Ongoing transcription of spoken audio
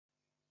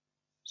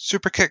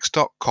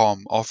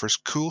Superkicks.com offers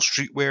cool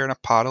streetwear and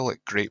apparel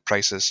at great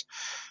prices.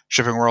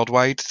 Shipping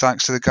worldwide,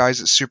 thanks to the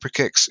guys at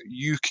Superkicks,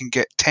 you can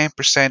get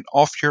 10%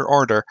 off your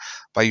order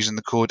by using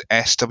the code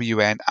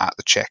SWN at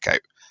the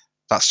checkout.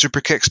 That's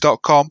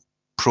superkicks.com,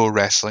 pro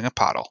wrestling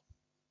apparel.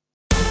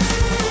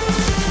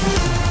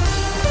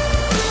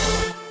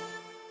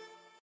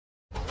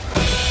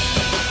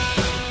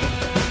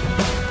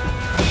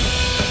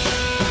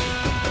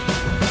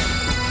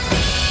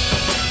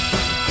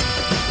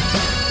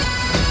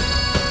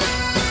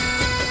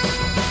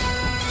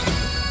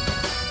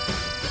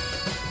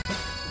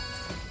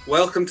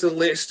 Welcome to the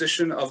latest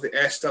edition of the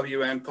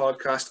SWN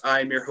podcast.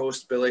 I'm your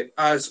host, Billy,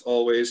 as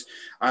always.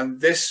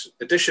 And this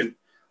edition,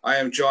 I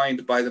am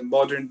joined by the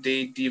modern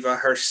day diva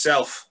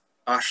herself,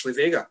 Ashley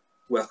Vega.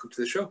 Welcome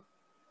to the show.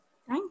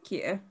 Thank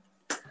you.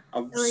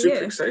 I'm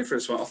super excited for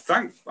this one.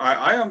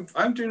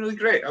 I'm doing really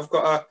great. I've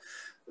got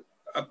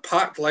a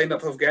packed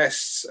lineup of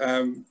guests.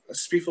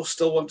 People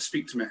still want to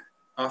speak to me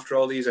after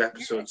all these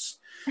episodes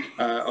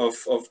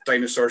of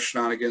dinosaur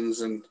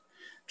shenanigans and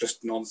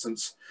just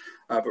nonsense.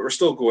 But we're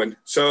still going.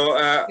 So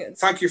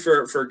thank you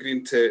for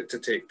agreeing to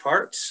take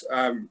part.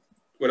 When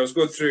I was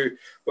going through,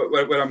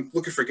 when I'm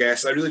looking for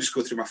guests, I really just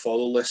go through my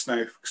follow list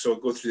now. So I'll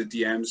go through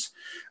the DMs.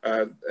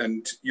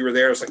 And you were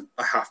there. I was like,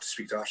 I have to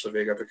speak to Ashley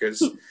Vega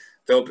because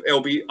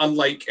it'll be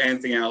unlike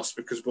anything else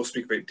because we'll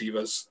speak about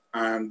divas.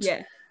 And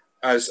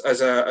as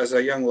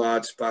a young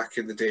lad back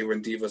in the day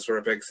when divas were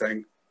a big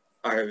thing,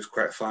 I was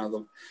quite a fan of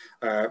them,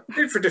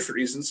 maybe for different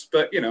reasons,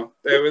 but you know,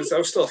 I was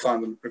still a fan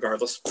of them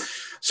regardless.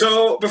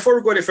 So before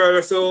we go any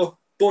further, though,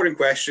 boring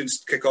questions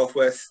to kick off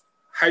with.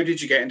 How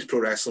did you get into pro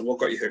wrestling? What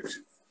got you hooked?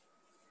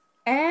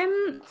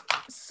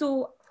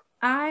 So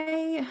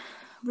I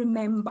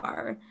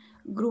remember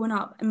growing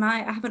up. I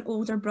have an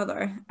older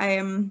brother.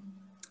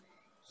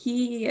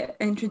 He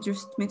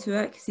introduced me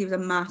to it because he was a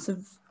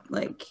massive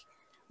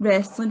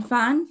wrestling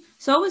fan.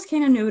 So I always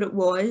kind of knew what it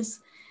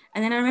was.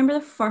 And then I remember the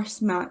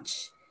first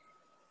match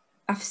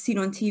I've seen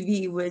on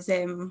TV was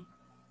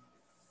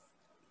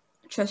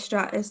Trish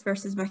Stratus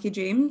versus Mickey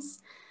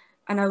James,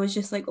 and I was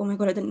just like, oh my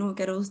god, I didn't know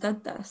girls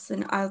did this.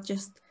 And I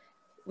just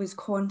was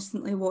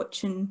constantly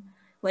watching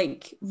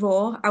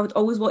Raw. I would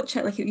always watch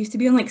it, it used to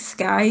be on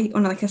Sky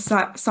on a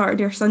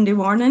Saturday or Sunday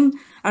morning,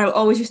 and I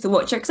always used to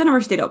watch it because I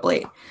never stayed up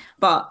late.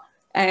 But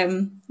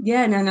and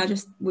then I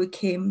just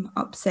became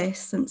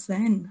obsessed since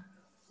then.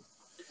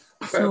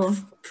 So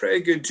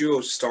pretty good duo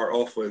to start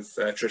off with,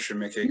 Trish and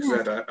Mickey, because they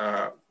had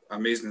a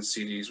amazing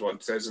series,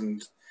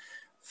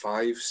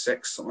 2005,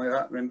 6, something like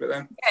that. Remember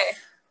then? Yeah,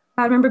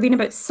 I remember being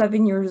about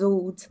 7 years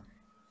old.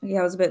 Yeah,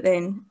 I was about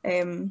then,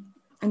 and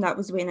that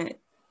was when it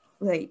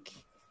when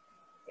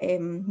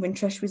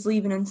Trish was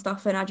leaving and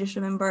stuff. And I just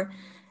remember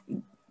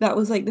that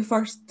was the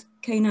first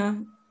kind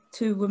of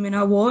two women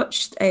I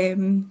watched,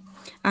 and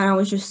I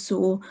was just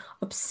so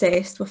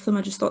obsessed with them.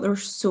 I just thought they were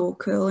so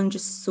cool and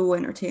just so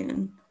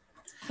entertaining.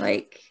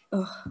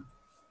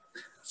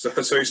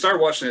 So you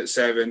start watching at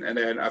 7, and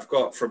then I've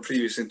got from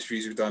previous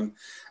interviews we've done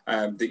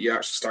that you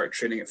actually started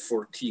training at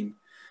 14.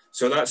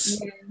 So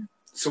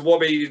so what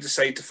made you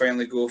decide to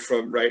finally go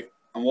from, right,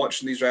 I'm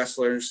watching these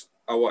wrestlers,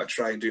 I want to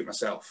try and do it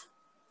myself?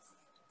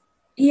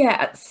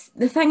 Yeah,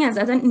 the thing is,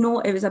 I didn't know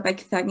it was a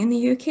big thing in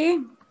the UK.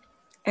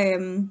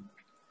 And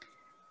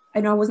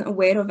I wasn't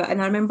aware of it.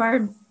 And I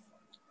remember,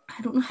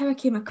 I don't know how I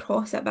came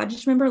across it, but I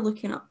just remember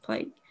looking up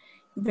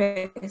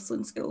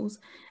wrestling schools.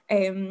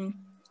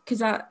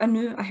 Because I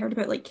heard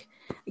about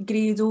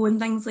Grado and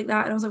things like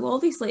that, and I was like, well,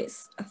 obviously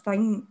it's a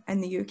thing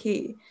in the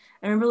UK.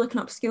 I remember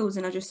looking up schools,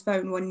 and I just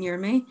found one near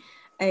me,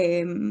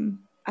 and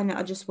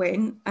I just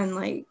went,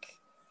 and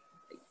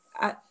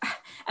I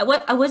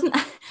was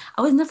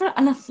never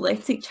an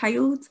athletic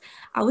child.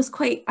 I was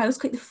quite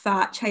the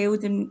fat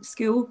child in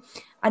school.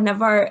 I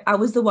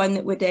was the one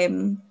that would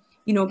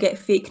get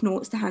fake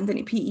notes to hand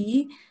into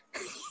PE.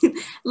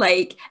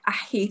 I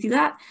hated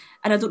that,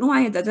 and I don't know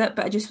why I did it,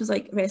 but I just was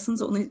wrestling's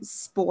the only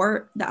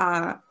sport that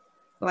I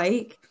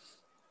like.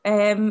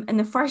 And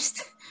the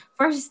first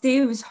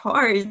day was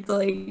hard.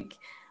 Oh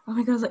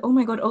my god, I was oh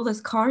my god, all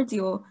this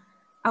cardio.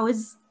 I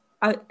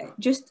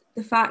just,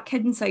 the fat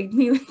kid inside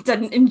me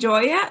didn't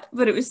enjoy it,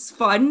 but it was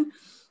fun,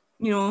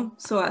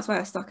 so that's why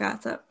I stuck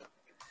at it.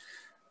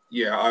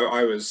 Yeah,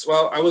 I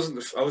wasn't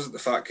the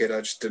fat kid.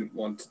 I just didn't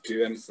want to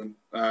do anything.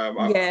 My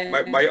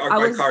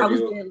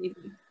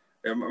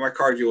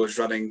cardio was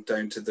running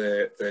down to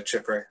the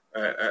chipper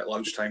at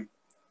lunchtime,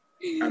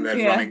 and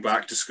then running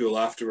back to school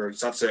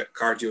afterwards. That's it,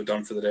 cardio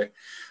done for the day.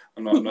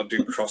 I'm not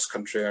doing cross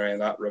country or any of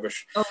that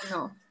rubbish. Oh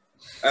no.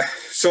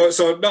 So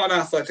not an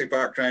athletic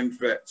background,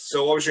 but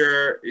so what was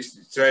you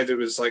said it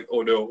was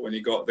oh no when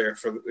you got there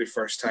for the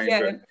first time.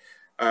 Yeah.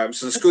 But,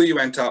 so the school you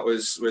went at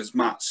was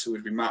Matt's. It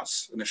would be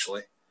Matt's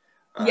initially.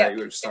 You would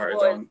have started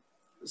on.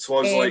 So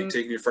what was it like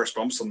taking your first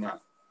bumps on that?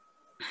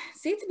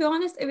 See, to be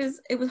honest,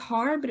 it was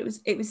hard, but it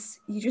was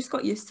you just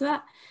got used to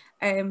it.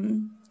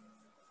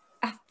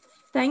 I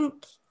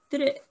think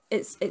that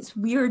it's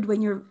weird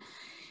when you're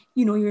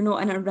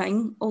not in a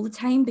ring all the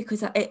time,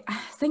 because I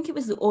think it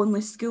was the only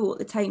school at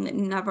the time that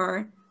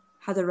never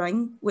had a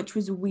ring, which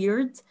was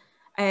weird.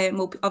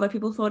 Well, other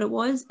people thought it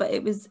was, but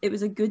it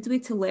was a good way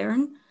to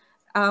learn.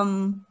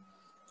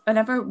 I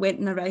never went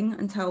in a ring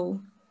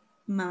until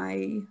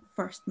my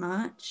first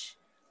match,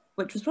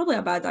 which was probably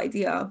a bad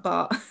idea,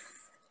 but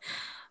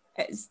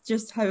it's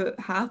just how it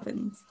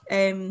happened.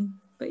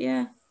 But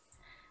yeah,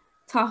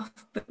 tough,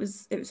 but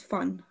it was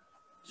fun.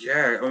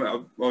 Yeah,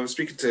 I was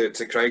speaking to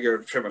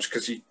Craiger pretty much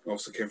because he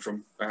also came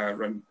from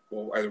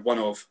either one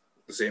of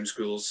the same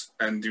schools,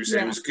 and he was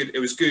saying it was good. It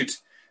was good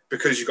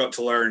because you got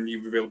to learn.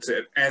 You would be able to,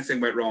 if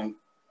anything went wrong,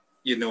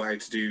 you know how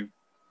to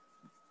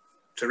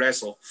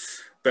wrestle.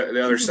 But on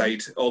the other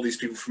side, all these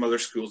people from other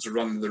schools are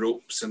running the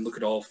ropes and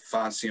looking all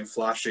fancy and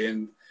flashy,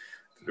 and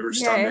they were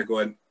standing there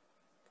going,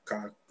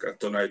 I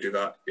don't know how to do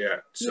that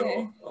yet,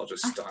 so I'll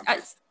just stand.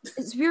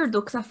 It's weird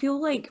though, because I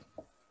feel like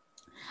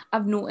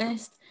I've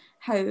noticed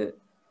how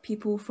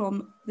people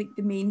from like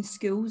the main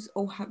schools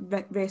all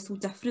wrestle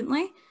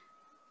differently.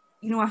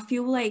 You know, I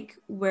feel like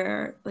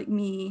where like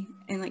me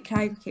and like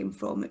Craiger came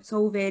from, it's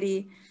all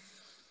very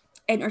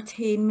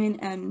entertainment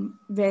and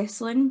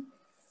wrestling.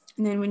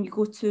 And then when you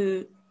go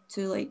to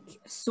like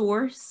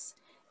Source,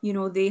 you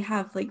know, they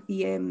have like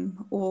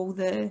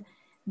the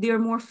they're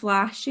more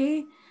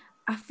flashy,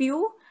 I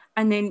feel.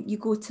 And then you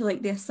go to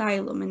like the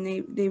Asylum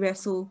and they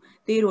wrestle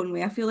their own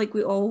way. I feel like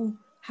we all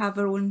have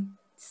our own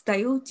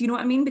style. Do you know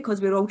what I mean? Because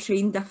we're all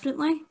trained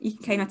differently. You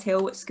can kind of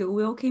tell what school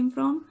we all came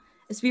from.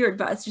 It's weird,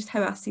 but it's just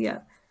how I see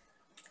it.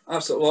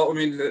 Absolutely. Well, I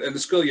mean, in the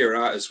school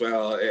you're at as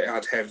well, it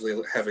had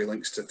heavy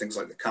links to things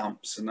like the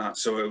camps and that.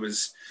 So it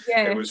was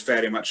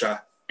very much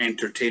a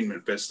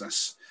entertainment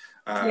business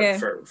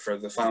for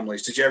the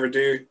families. Did you ever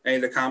do any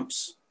of the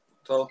camps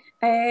at all?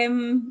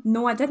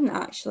 No, I didn't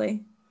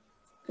actually.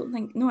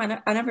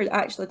 I never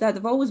actually did.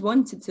 I've always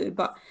wanted to,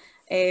 but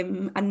I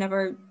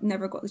never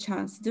got the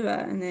chance to do it.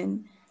 And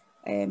then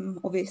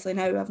obviously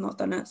now I've not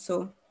done it.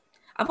 So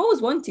I've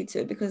always wanted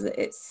to, because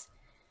it's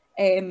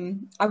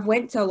I've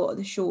went to a lot of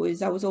the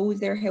shows. I was always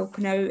there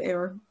helping out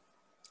or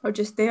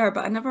just there,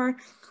 but I never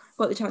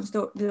got the chance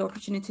the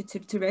opportunity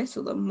to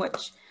wrestle them,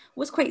 which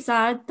was quite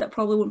sad. That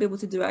probably won't be able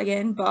to do it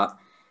again. But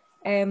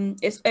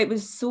it's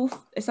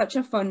such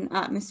a fun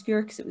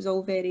atmosphere, because it was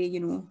all very, you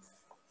know,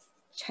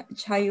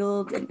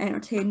 child and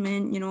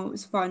entertainment. You know, it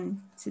was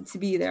fun to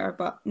be there.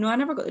 But no, I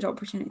never got the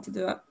opportunity to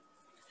do it.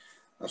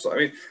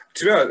 Absolutely. I mean,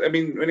 to be honest, I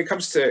mean, when it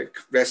comes to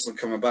wrestling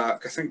coming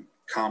back, I think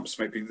camps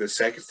might be the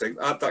second thing.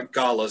 That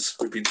galas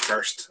would be the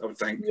first, I would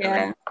think.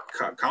 Yeah.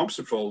 Camps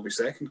would probably be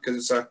second, because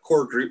it's a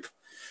core group,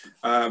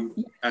 and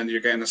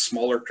you're getting a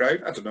smaller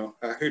crowd. I don't know.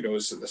 Who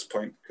knows at this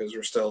point, because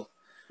we're still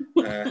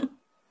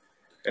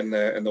in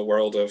the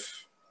world of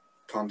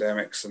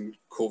pandemics and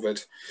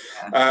COVID.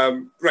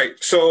 Right.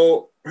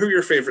 So, who are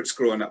your favourites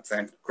growing up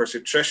then? Of course,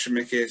 you're Trish and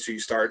Mickey, so you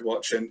started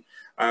watching.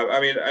 I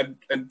mean,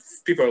 and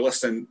people are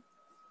listening.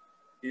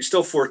 You're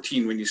still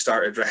 14 when you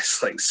started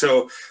wrestling.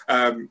 So,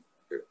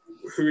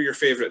 who are your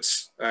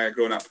favourites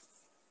growing up?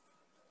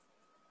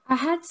 I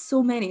had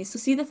so many. So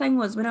see, the thing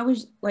was, when I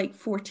was like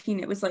 14,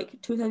 it was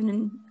like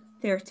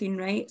 2013,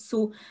 right?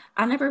 So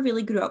I never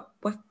really grew up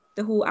with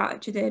the whole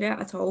Attitude Era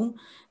at all.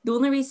 The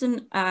only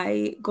reason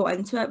I got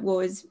into it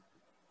was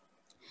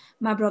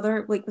my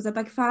brother was a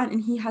big fan,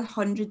 and he had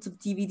hundreds of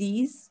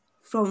DVDs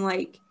from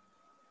 90s,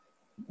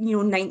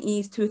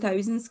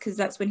 2000s, because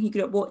that's when he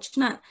grew up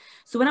watching it.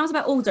 So when I was a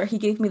bit older, he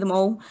gave me them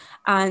all,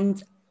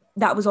 and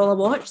that was all I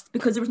watched,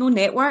 because there was no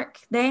network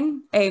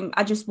then.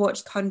 I just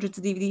watched hundreds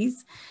of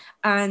DVDs,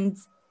 and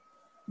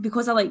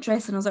because I liked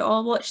wrestling, I was like, oh,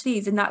 I'll watch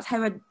these. And that's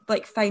how I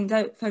found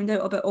out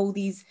about all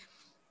these,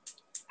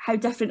 how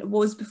different it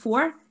was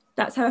before.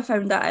 That's how I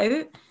found that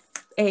out,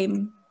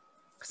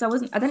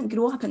 because I didn't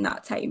grow up in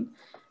that time,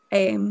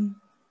 and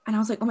I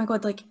was like, oh my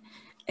god,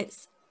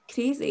 it's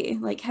crazy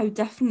how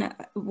different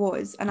it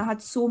was. And I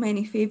had so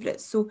many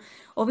favorites. So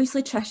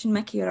obviously Trish and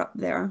Mickey are up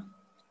there,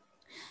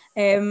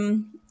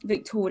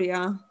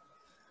 Victoria,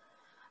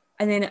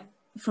 and then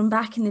from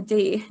back in the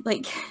day,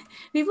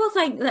 people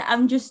think that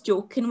I'm just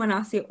joking when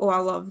I say, oh, I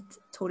loved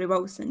Tori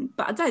Wilson,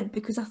 but I did,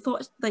 because I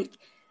thought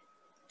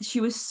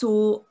she was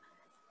so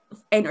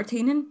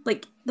entertaining.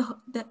 The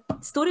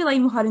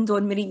storyline with her and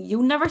Dawn Marie,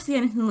 you'll never see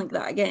anything like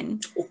that again.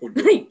 Oh,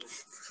 no.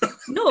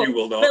 No, you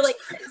will not.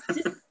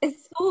 But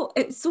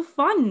it's so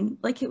fun.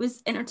 It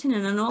was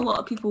entertaining. I know a lot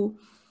of people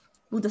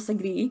will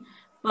disagree,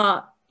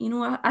 but you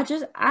know,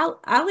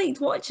 I liked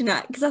watching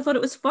it because I thought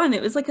it was fun.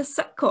 It was like a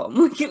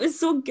sitcom. It was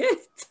so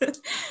good.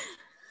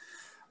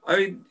 I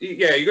mean,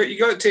 yeah, you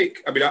got to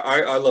take. I mean,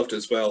 I loved it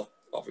as well,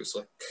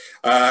 obviously,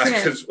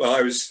 because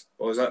I was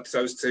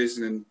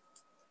 2000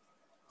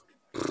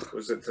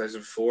 was it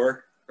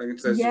 2004? I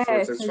think 2004,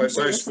 2005.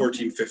 So I was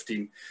 14,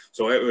 15.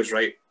 So it was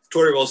right.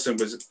 Tori Wilson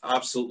was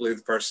absolutely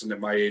the person at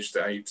my age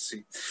that I need to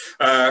see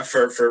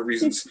for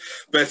reasons.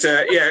 But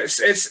yeah,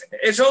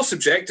 it's all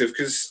subjective,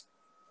 because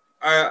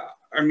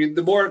I mean,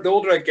 the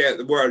older I get,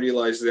 the more I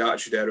realise the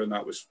Attitude Era and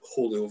that was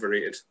wholly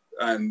overrated.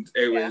 And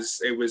it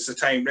was the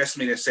time,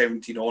 WrestleMania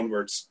 17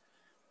 onwards,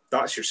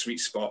 that's your sweet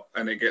spot,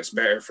 and it gets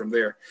better from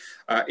there.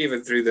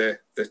 Even through the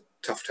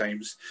tough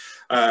times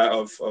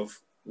of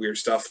weird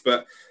stuff.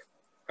 But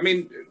I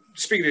mean,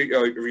 speaking of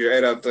your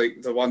era,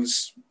 like the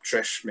ones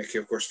Trish, Mickey,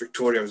 of course,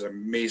 Victoria was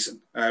amazing.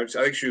 I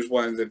think she was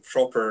one of the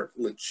proper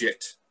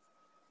legit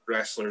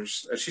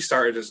wrestlers. And she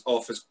started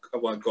off as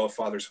one of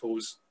Godfather's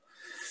hoes.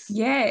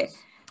 Yeah,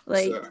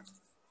 like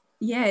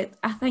yeah,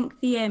 I think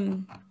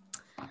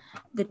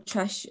the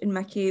Trish and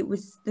Mickey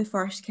was the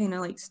first kind of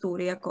like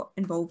story I got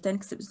involved in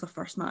because it was the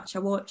first match I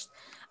watched.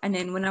 And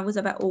then when I was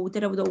a bit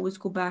older, I would always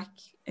go back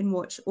and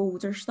watch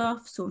older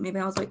stuff. So maybe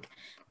I was like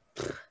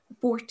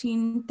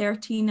 14,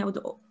 13, I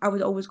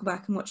would always go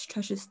back and watch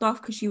Trish's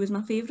stuff because she was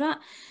my favourite.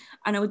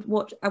 And I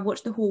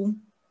watched the whole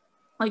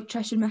like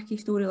Trish and Mickey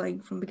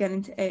storyline from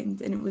beginning to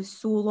end, and it was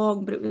so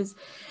long, but it was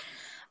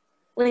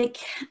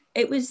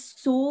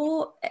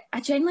so, I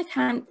genuinely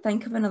can't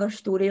think of another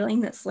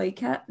storyline that's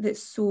like it,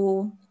 that's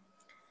so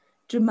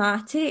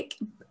dramatic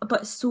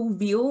but so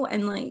real,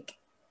 and like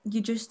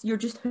you're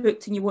just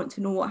hooked and you want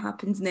to know what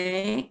happens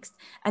next.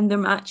 And their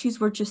matches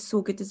were just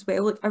so good as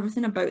well. Like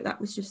everything about that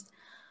was just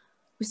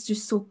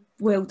so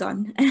well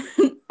done.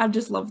 I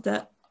just loved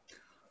it.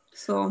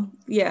 So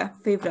yeah,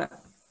 favourite.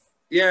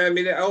 Yeah, I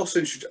mean, it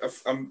also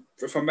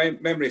if my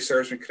memory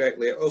serves me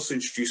correctly, it also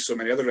introduced so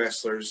many other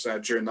wrestlers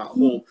during that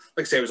whole,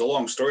 like I say, it was a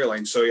long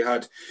storyline. So you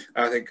had,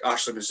 I think,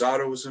 Ashley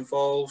Mazzaro was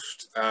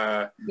involved.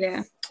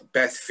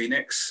 Beth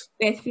Phoenix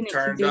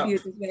turned up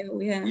as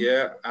well. Yeah.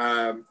 Yeah.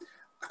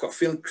 I've got a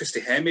feeling Christy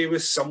Hemme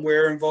was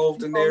somewhere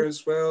involved in there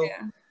as well.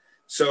 Yeah.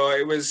 So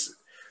it was,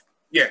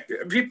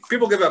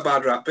 people give it a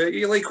bad rap, but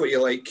you like what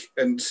you like,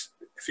 and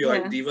if you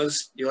like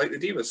divas, you like the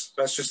divas.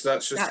 That's just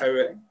how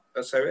it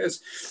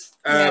is.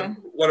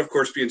 One, of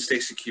course, being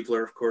Stacy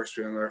Keibler, of course,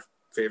 being another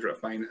favourite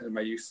of mine in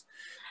my youth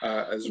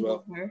as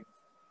well.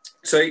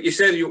 So you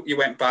said you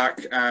went back.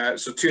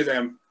 So two of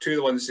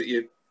the ones that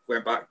you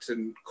went back to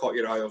and caught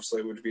your eye,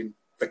 obviously, would have been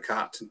the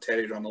Cat and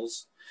Terry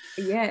Runnels.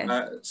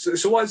 Yeah.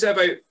 So what is it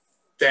about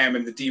them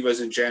and the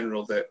divas in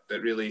general that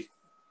really?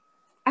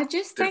 I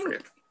just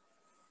think,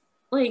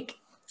 like,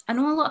 I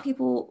know a lot of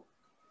people,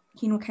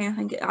 kind of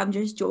think I'm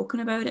just joking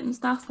about it and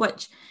stuff,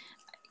 which,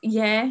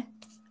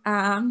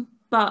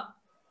 but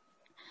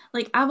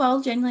like I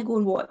will generally go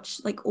and watch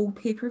like old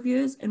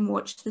pay-per-views and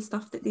watch the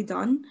stuff that they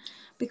done,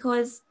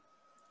 because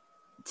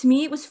to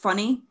me it was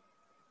funny.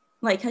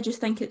 Like I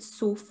just think it's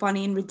so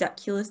funny and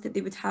ridiculous that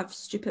they would have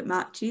stupid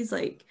matches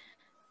like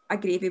a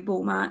gravy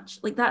bowl match.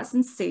 Like that's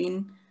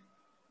insane.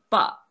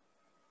 But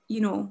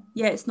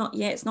it's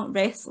not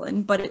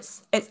wrestling, but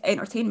it's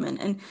entertainment,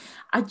 and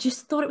I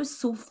just thought it was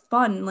so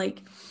fun.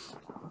 Like,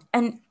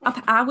 and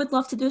I would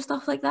love to do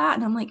stuff like that,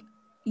 and I'm like,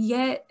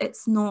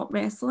 it's not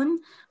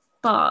wrestling,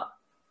 but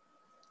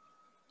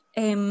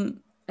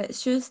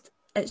it's just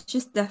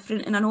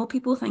different. And I know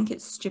people think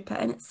it's stupid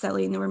and it's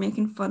silly and they were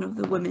making fun of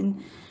the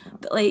women,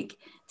 but like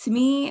to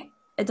me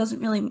it doesn't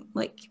really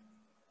like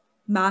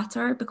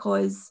matter,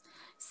 because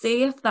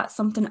say if that's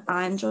something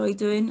I enjoy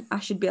doing, I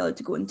should be able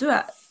to go and do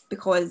it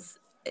because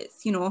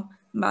it's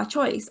my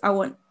choice.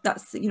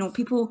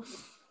 People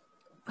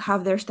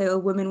have their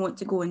style. Women want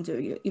to go and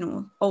do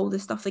all the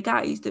stuff the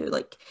guys do,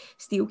 like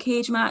steel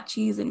cage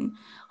matches and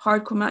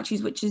hardcore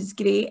matches, which is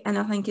great, and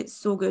I think it's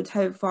so good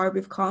how far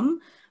we've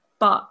come.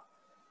 But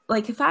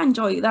like if I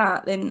enjoy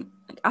that, then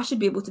I should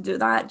be able to do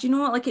that. Do you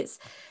know what? Like it's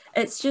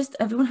just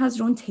everyone has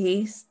their own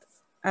taste,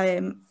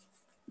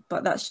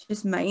 but that's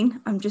just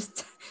mine. I'm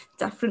just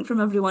different from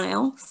everyone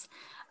else,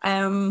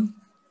 and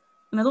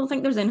I don't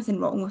think there's anything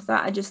wrong with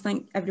that. I just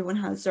think everyone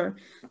has their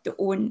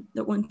own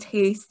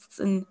tastes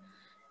and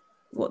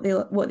what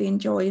they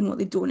enjoy and what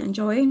they don't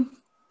enjoy.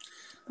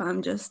 But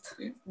I'm just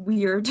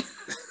weird.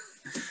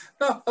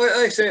 No, like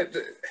I said,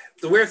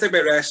 the weird thing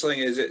about wrestling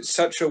is it's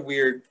such a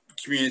weird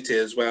community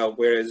as well,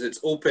 whereas it's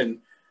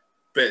open,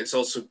 but it's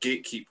also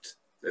gatekept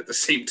at the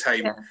same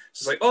time. Yeah.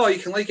 So it's like, oh, you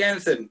can like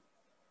anything.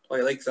 Oh,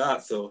 you like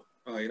that though.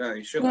 Oh,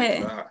 you should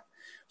like that.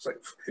 It's like,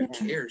 who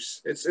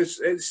cares?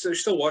 It's they're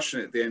still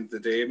watching it at the end of the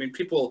day. I mean,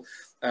 people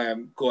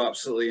go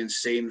absolutely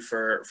insane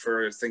for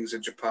things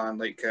in Japan,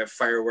 like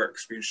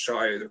fireworks being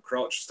shot out of their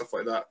crotch, stuff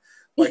like that.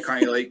 Why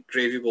can't you like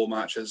gravy bowl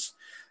matches?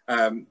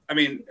 I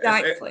mean,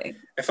 exactly.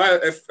 If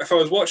I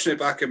was watching it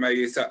back in my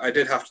youth, I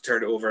did have to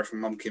turn it over if my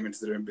mum came into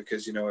the room,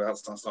 because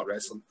that's not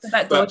wrestling. It's a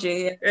bit dodgy.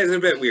 Yeah. It's a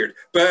bit weird,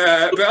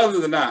 but other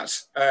than that,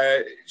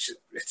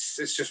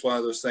 it's just one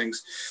of those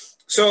things.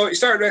 So you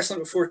started wrestling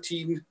at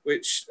 14,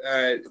 which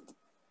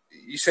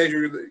you said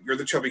you're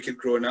the chubby kid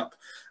growing up.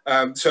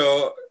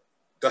 So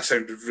that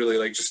sounded really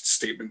like just a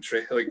statement,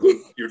 Trey, like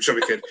you're a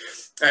chubby kid.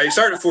 You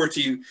started at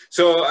 14.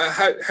 So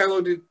how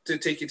long did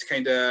it take you to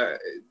kind of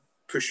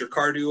push your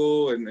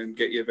cardio and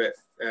get you a bit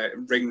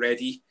ring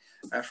ready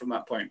from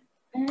that point?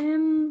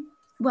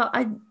 Well,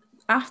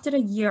 after a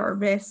year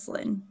of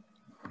wrestling,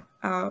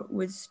 I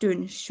was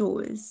doing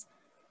shows,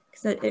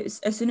 because it was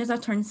as soon as I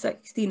turned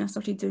 16, I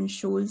started doing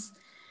shows.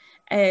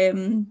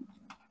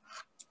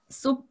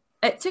 So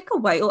it took a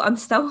while. I'm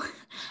still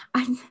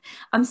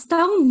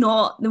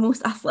not the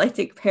most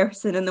athletic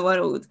person in the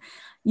world.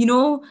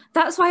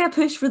 That's why I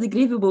push for the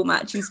gravy bowl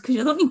matches, because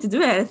you don't need to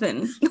do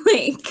anything.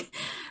 Like,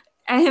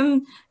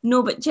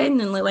 No, but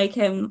genuinely, like,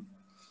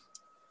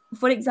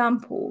 for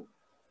example,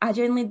 I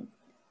remember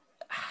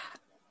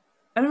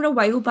a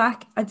while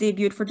back I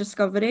debuted for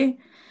Discovery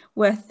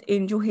with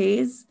Angel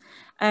Hayes,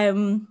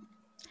 and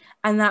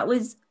that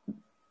was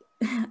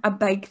a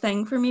big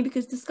thing for me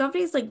because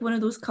Discovery is like one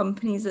of those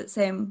companies that's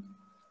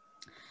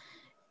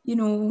you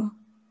know,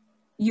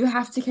 you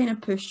have to kind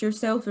of push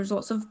yourself. There's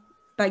lots of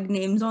big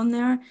names on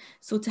there,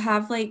 so to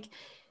have like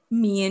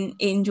me and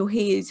Angel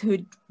Hayes who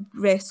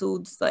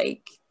wrestled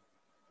like,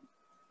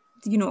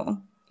 you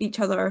know, each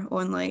other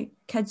on like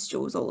kids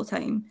shows all the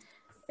time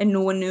and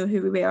no one knew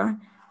who we were,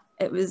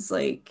 it was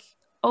like,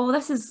 oh,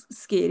 this is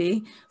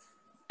scary.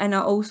 And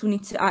I also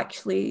need to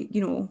actually,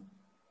 you know,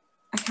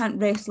 I can't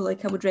wrestle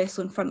like I would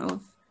wrestle in front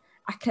of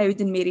a crowd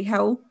in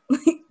Maryhill.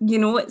 You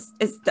know,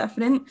 it's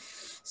different.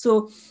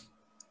 So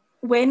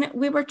when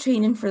we were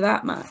training for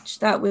that match,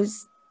 that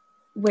was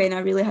when I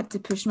really had to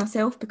push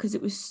myself because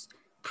it was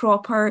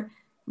proper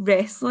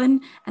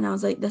wrestling, and I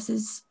was like, this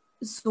is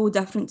so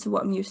different to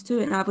what I'm used to.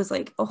 And I was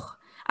like, oh,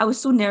 I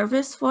was so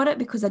nervous for it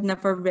because I'd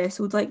never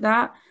wrestled like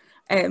that.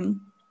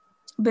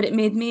 But it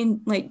made me,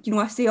 like, you know,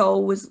 I say I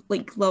always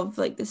like love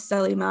like the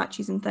silly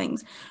matches and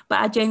things, but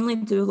I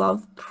genuinely do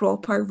love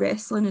proper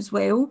wrestling as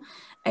well.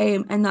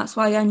 And that's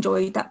why I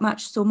enjoyed that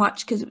match so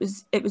much, because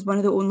it was one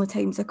of the only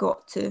times I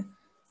got to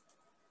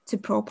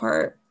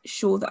proper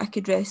show that I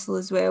could wrestle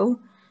as well.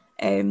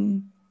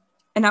 And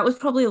that was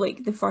probably like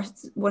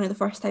one of the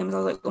first times I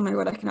was like, oh my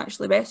God, I can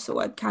actually wrestle.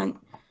 I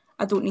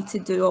don't need to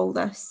do all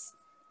this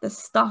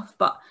stuff.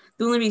 But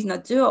the only reason I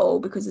do it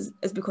all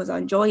is because I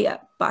enjoy it,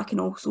 but I can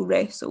also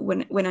wrestle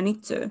when I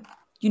need to.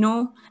 You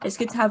know, it's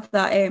good to have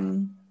that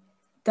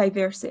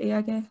diversity,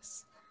 I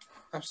guess.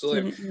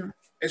 Absolutely. So,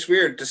 it's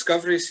weird.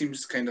 Discovery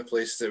seems the kind of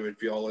place that would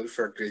be all in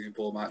for a Gravy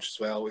Bowl match as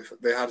well.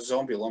 They had a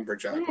zombie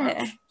lumberjack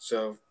match.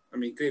 So, I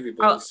mean, Gravy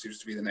Bowl seems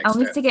to be the next I'll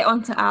step. need to get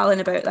on to Alan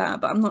about that,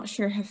 but I'm not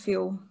sure how I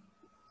feel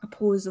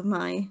opposed of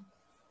my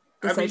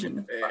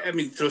decision. I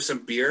mean, throw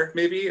some beer,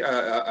 maybe. Put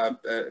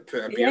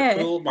a beer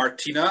pool,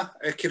 Martina.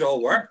 It could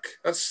all work.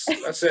 That's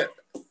it.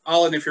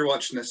 Alan, if you're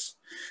watching this,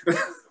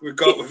 we've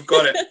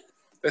got it.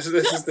 This is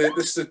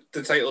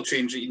the title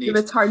change that you need.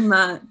 The return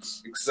match.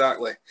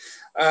 Exactly.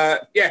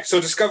 So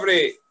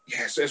Discovery,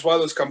 yes, it's one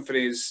of those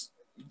companies.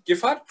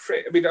 You've had,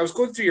 I was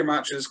going through your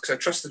matches because I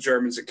trust the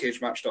Germans at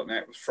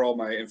cagematch.net for all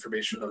my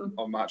information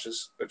on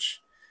matches,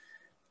 which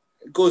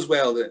goes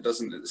well that it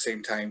doesn't at the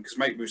same time, because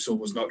Mike Musso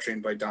was not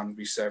trained by Dan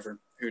B. Severn.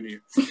 Who knew?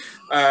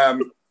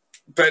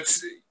 But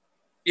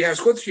yeah, I was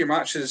going through your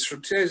matches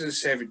from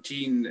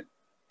 2017.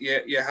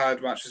 You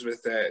had matches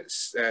with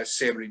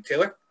Sarah Reed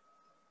Taylor,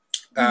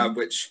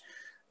 which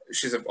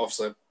she's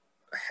obviously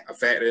a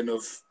veteran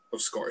of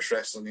Scottish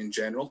wrestling in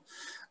general.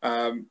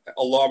 A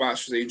lot of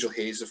matches with Angel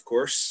Hayes, of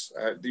course.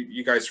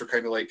 You guys were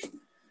kind of like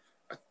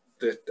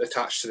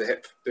attached to the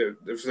hip.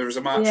 There was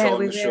a match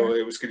on the show.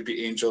 It was going to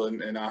be Angel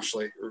and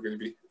Ashley who were going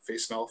to be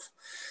facing off.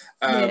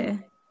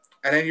 And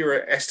then you were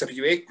at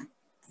SWA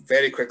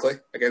very quickly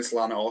against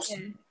Lana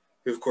Austin,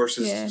 who of course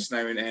is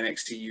now in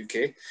NXT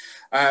UK.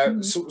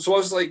 So what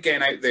was it like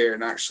getting out there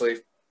and actually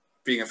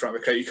being in front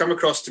of a crowd? You come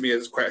across to me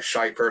as quite a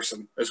shy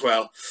person as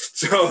well.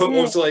 So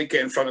what was it like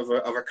getting in front of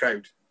a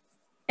crowd?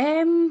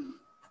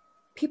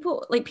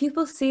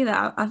 People say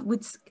that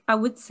I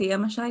would say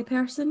I'm a shy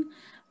person,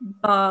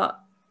 but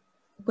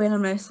when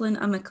I'm wrestling,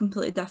 I'm a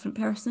completely different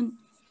person.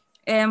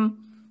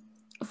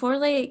 For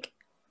like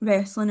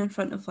wrestling in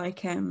front of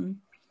like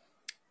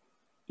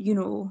you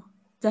know,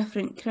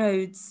 different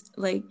crowds,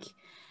 like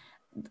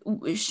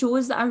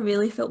shows that I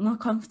really felt more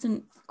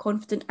confident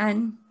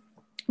in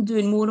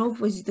doing more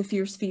of was the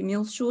Fierce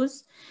Females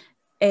shows.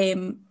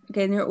 Again,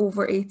 they're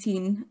over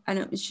 18 and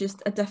it was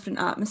just a different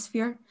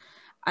atmosphere.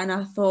 And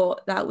I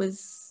thought that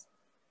was,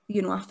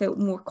 you know, I felt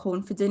more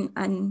confident,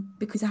 and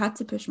because I had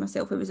to push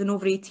myself. It was an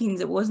over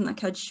 18s, it wasn't a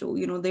kids show,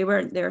 you know, they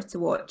weren't there to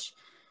watch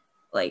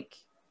like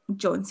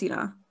John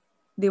Cena.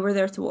 They were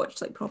there to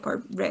watch like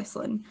proper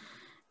wrestling.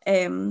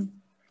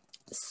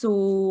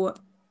 So,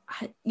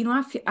 you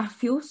know, I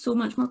feel so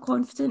much more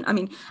confident. I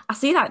mean, I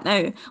say that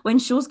now. When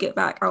shows get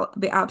back, I'll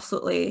be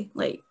absolutely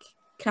like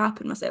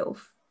crapping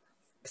myself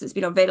because it's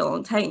been a very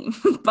long time.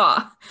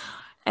 But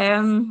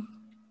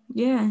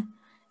yeah,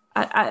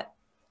 I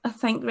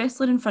think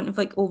wrestling in front of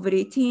like over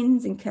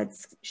 18s and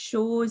kids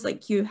shows,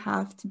 like you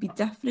have to be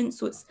different.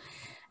 So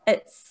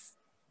it's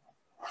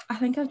I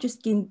think I've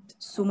just gained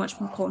so much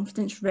more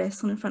confidence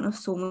wrestling in front of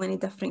so many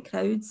different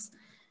crowds.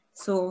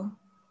 So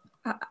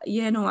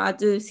I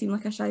do seem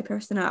like a shy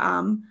person. I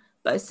am,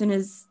 but as soon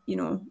as, you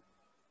know,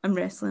 I'm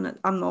wrestling,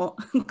 I'm not.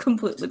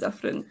 Completely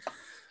different.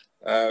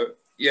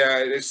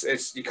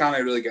 It's you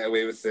can't really get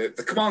away with it.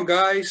 The come on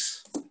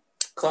guys,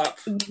 clap.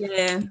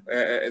 Yeah.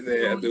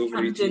 The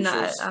over 18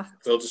 shows.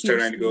 They'll just turn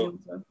around and go,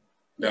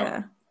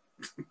 yeah.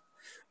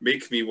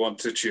 Make me want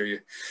to cheer you.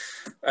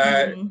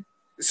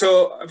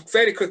 So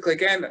very quickly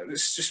again,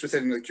 it's just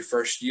within like your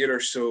first year or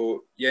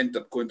so, you end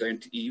up going down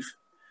to Eve.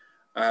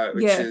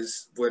 Which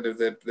is one of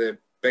the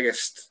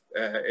biggest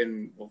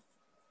in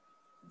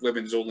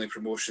women's only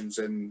promotions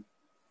in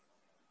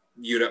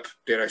Europe,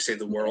 dare I say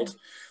the world,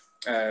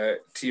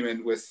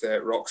 teaming with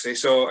Roxy.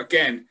 So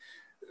again,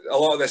 a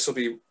lot of this will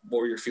be what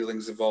were your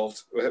feelings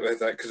involved with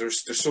that,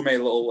 because there's so many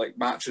little like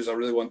matches I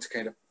really want to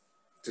kind of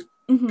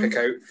pick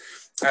out.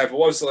 But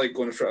what was it like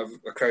going in front of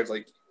a crowd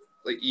like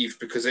Eve,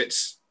 because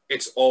it's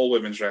all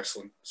women's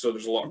wrestling, so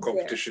there's a lot of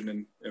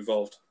competition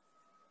involved.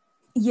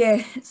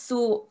 Yeah,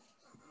 so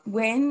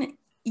when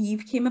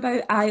Eve came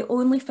about, I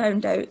only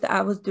found out that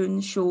I was doing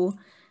the show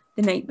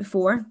the night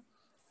before,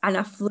 and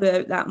I flew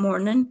out that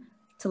morning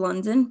to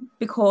London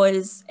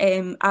because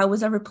I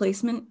was a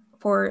replacement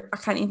for, I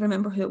can't even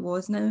remember who it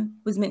was now,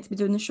 was meant to be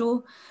doing the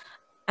show,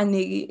 and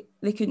they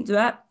couldn't do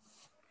it.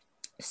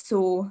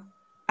 So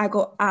I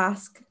got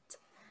asked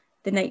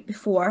the night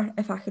before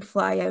if I could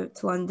fly out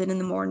to London in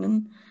the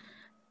morning.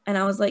 And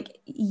I was like,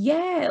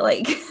 yeah,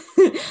 like,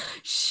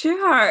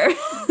 sure.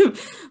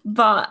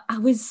 But I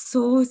was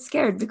so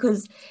scared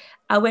because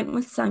I went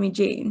with Sammy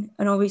Jane,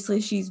 and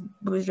obviously she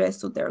was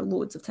wrestled there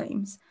loads of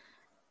times.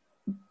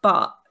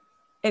 But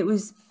it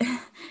was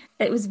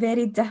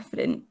very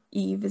different.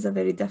 Eve is a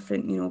very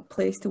different,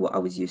 place to what I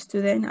was used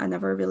to then. I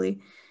never really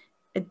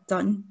had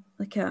done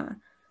like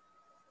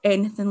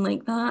anything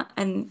like that.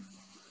 And,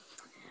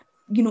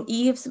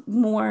 Eve's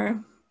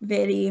more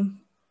very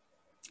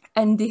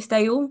indie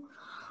style,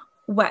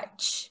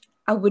 which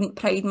I wouldn't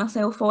pride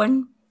myself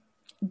on.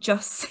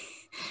 Just,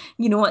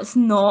 it's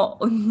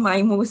not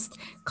my most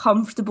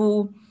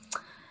comfortable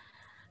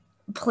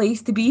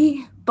place to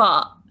be.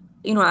 But,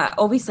 I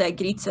obviously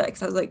agreed to it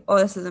because I was like, oh,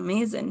 this is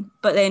amazing.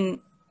 But then,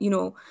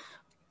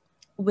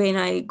 when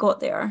I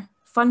got there,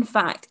 fun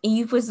fact,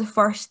 Eve was the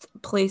first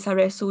place I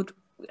wrestled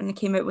and I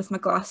came out with my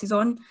glasses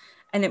on,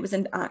 and it was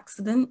an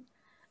accident.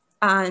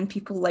 And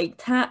people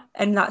liked it,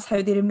 and that's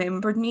how they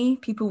remembered me.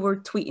 People were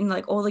tweeting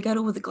like, oh, the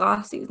girl with the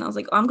glasses, and I was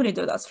like, oh, I'm going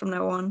to do this from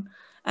now on.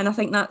 And I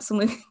think that's the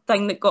only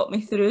thing that got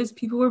me through, is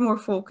people were more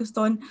focused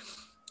on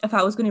if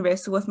I was going to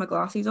wrestle with my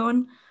glasses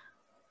on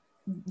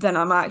than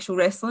I'm actual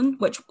wrestling,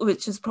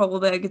 which is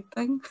probably a good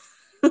thing.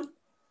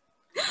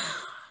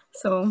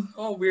 So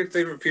weird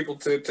thing for people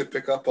to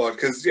pick up on,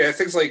 because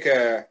things like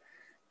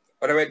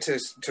when I went to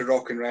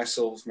Rock and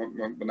Wrestle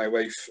with my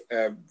wife,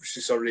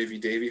 she saw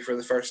Ravy Davy for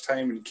the first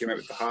time and he came out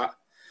with the hat.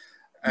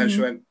 And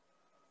she went,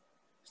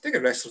 I think I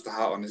wrestled with the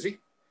hat on, is he?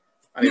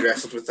 And he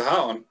wrestled with the hat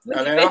on.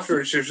 And then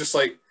afterwards she was just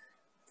like, I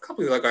can't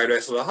believe that guy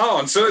wrestled with a hat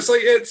on. So it's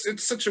like,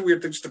 it's such a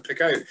weird thing just to pick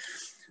out.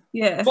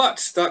 Yeah.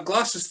 But that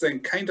glasses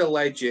thing kind of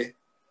led you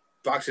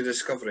back to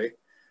Discovery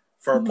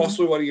for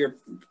possibly one of your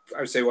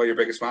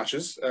biggest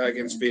matches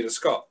against Vega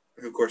Scott,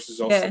 who of course is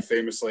also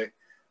famously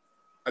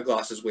a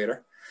glasses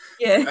wearer.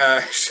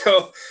 Yeah.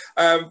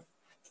 I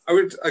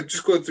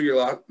just going through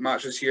your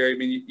matches here. I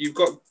mean, you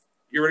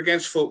were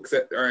against folk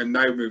that are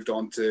now moved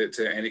on to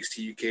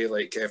NXT UK,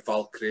 like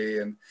Valkyrie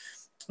and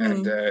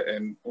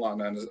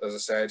Lana, as I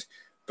said.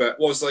 But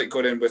what was it like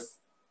going in with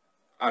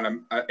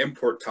an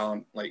import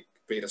talent like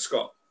Vega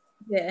Scott?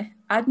 Yeah,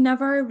 I'd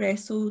never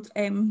wrestled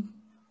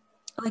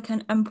like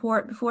an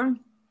import before,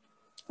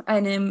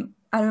 and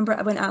I remember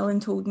when Alan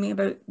told me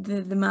about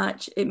the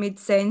match, it made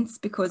sense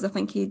because I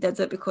think he did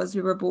it because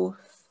we were both,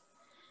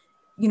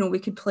 we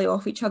could play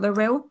off each other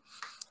well.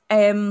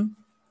 And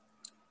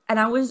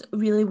I was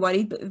really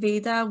worried, but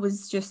Veda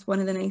was just one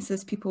of the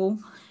nicest people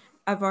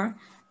ever.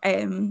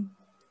 I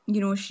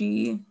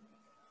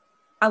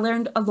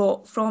learned a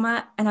lot from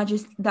it, and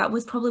that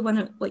was probably one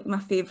of like my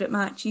favourite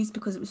matches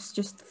because it was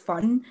just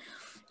fun.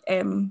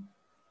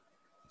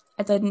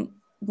 I didn't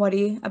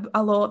worry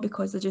a lot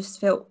because I just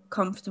felt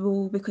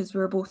comfortable because we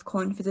were both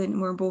confident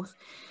and we both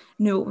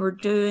knew what we were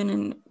doing,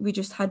 and we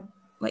just had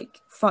like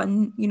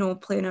fun,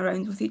 playing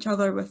around with each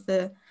other with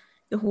the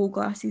whole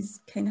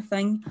glasses kind of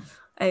thing.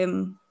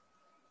 It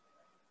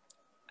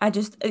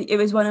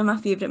was one of my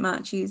favourite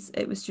matches.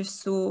 It was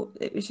just so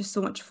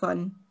much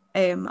fun.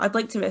 I'd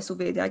like to wrestle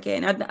Veda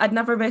again. I'd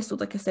never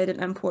wrestled, like I said,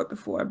 an import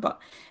before, but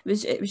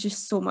it was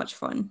just so much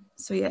fun.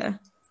 So yeah.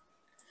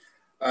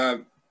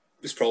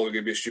 This is probably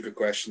going to be a stupid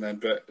question then,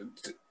 but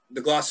the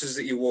glasses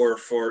that you wore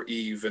for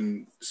Eve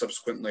and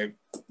subsequently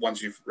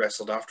once you've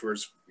wrestled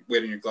afterwards,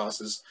 wearing your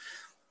glasses,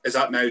 is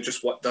that now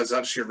just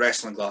that's your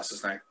wrestling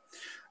glasses now?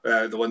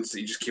 The ones that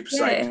you just keep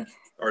aside,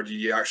 or do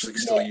you actually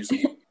still use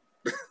them?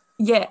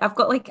 Yeah, I've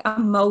got like a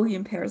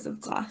million pairs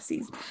of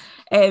glasses.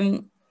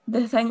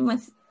 The thing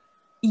with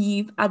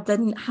Eve, I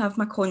didn't have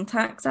my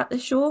contacts at the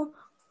show.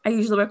 I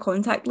usually wear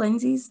contact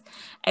lenses,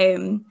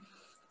 but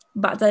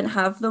I didn't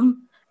have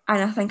them.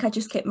 And I think I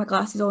just kept my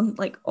glasses on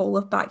like all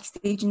of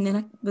backstage, and then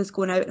I was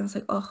going out and I was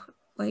like, oh,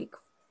 like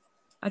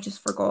I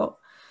just forgot.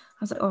 I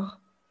was like, oh,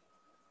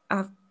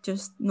 I've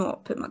just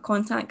not put my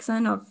contacts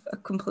in. I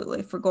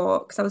completely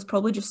forgot because I was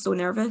probably just so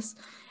nervous.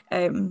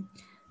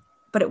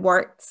 But it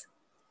worked.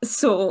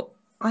 So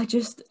I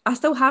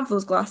still have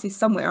those glasses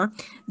somewhere.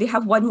 They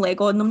have one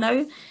leg on them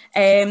now.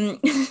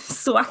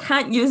 So I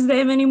can't use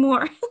them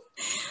anymore.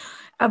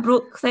 I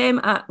broke them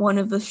at one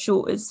of the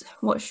shows.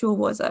 What show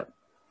was it?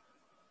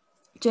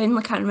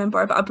 Genuinely can't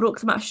remember, but I broke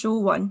them at a show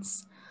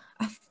once.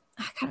 I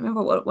can't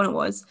remember what one it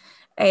was.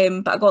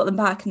 But I got them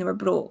back and they were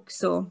broke.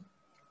 So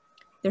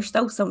they're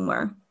still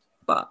somewhere.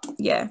 But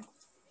yeah.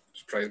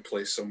 Just try to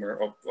place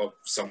somewhere up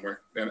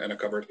somewhere in a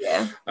cupboard.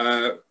 Yeah.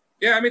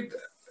 Yeah, I mean,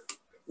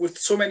 with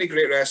so many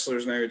great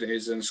wrestlers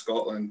nowadays in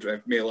Scotland,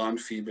 male and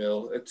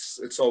female,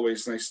 it's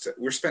always nice to.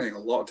 We're spending a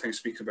lot of time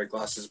speaking about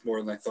glasses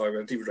more than I thought I would.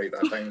 I didn't even write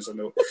that down as a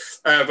note.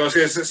 But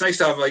it's nice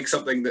to have like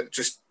something that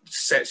just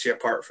sets you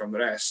apart from the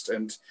rest.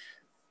 And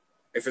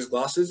if it's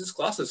glasses, it's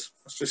glasses.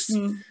 That's just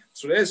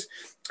that's what it is.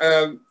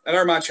 In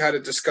our match, I had a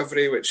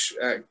Discovery, which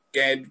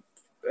again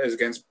is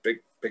against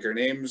bigger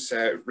names.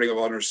 Ring of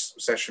Honor's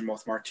session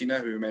with Martina,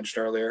 who we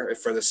mentioned earlier,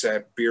 for this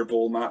beer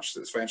bowl match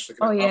that's eventually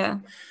going to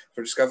happen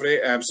for Discovery.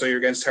 So you're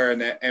against her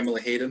and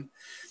Emily Hayden.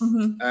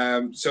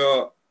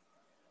 So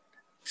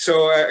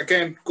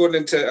again, going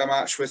into a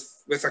match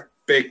with a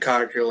big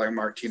character like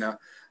Martina,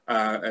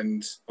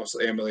 and also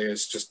Emily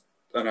is just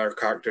another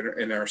character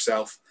in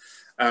herself.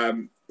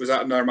 Was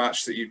that another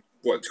match that you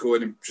wanted to go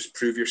in and just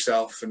prove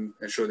yourself and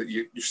show that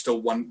you're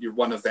still you're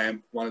one of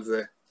them, one of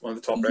the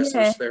top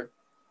wrestlers there?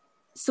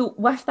 So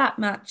with that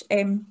match,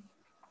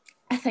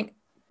 I think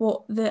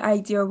what the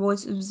idea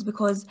was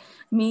because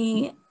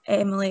me,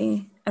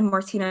 Emily, and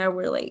Martina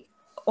were like,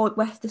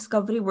 with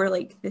Discovery, were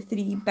like the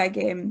three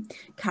big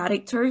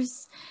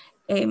characters.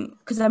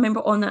 Because I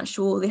remember on that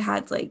show they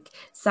had like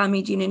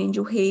Sami Zayn and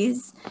Angel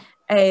Hayes,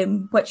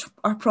 which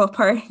are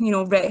proper,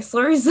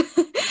 wrestlers.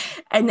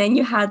 And then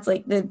you had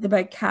like the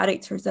big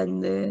characters in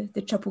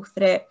the triple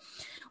threat,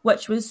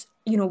 which was,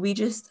 we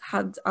just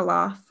had a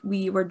laugh.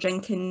 We were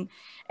drinking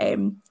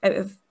out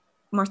of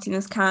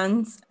Martina's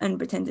cans and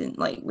pretending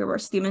like we were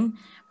steaming.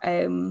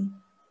 And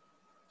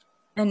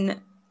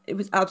it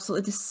was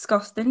absolutely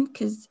disgusting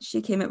because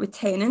she came out with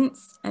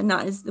Tennants, and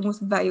that is the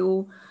most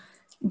vile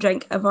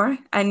drink ever.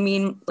 And me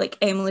and like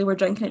Emily were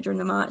drinking it during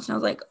the match, and I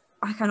was like,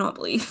 I cannot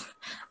believe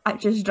I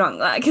just drank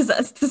that because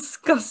that's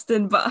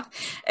disgusting. But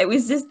it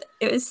was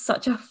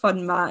such a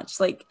fun match.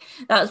 Like,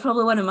 that was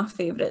probably one of my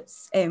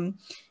favourites,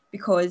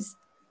 because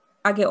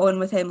I get on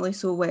with Emily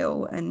so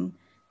well, and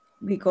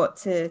we got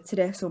to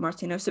wrestle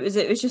Martina. So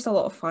it was just a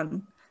lot of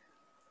fun.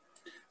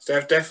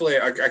 Steph, definitely,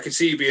 I could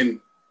see you being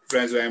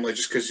friends with Emily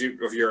just because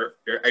of your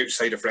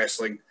outside of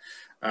wrestling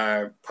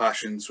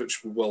passions,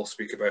 which we will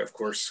speak about, of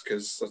course,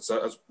 because that's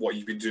what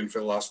you've been doing for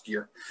the last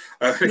year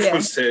when it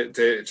comes to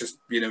just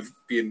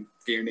getting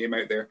your name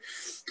out there.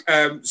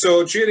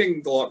 So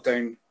during the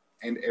lockdown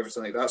and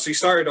everything like that, so you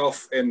started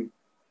off in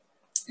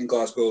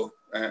Glasgow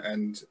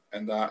and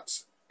that,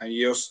 and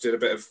you also did a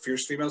bit of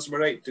Fierce Females, am I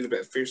right? Did a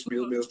bit of Fierce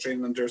Females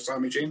training under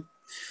Sami Zayn.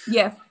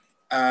 Yeah.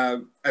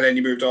 And then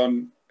you moved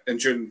on, and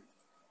during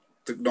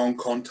the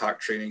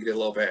non-contact training, you did a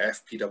little bit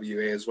of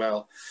FPWA as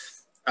well.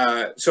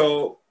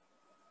 So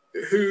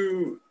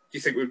who do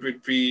you think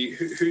would be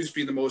who's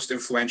been the most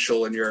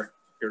influential in your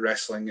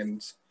wrestling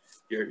and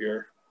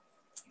your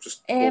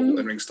just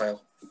in-ring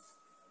style?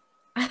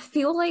 I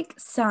feel like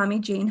Sami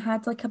Zayn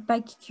had like a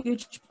big,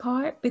 huge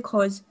part,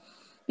 because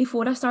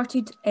before I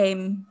started,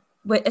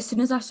 as soon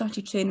as I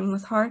started training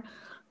with her,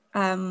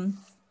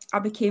 I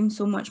became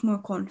so much more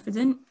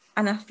confident.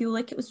 And I feel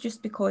like it was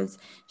just because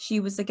she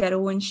was a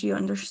girl and she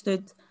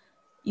understood,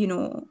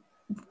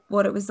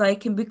 what it was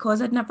like. And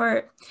because I'd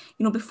never,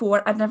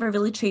 before I'd never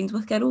really trained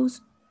with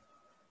girls.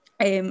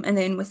 And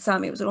then with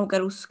Sami, it was an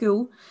all-girls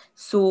school.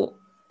 So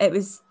it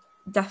was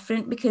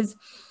different, because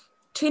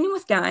training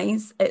with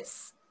guys,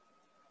 it's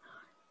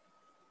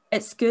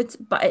good,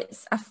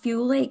 but I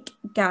feel like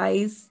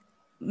guys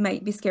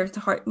might be scared to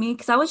hurt me,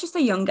 because I was just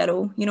a young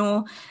girl,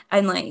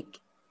 and like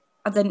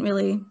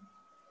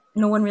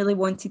no one really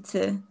wanted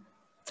to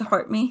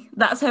hurt me.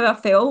 That's how I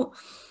felt.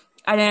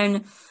 And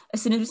then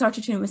as soon as we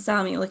started training with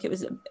Sami, like it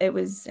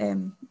was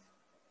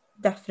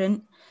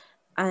different,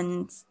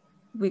 and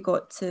we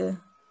got to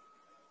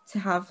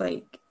have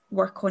like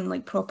work on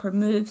like proper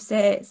move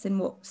sets and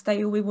what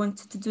style we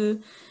wanted to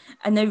do.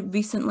 And now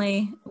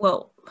recently,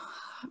 well,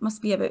 it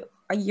must be about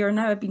a year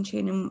now, I've been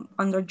training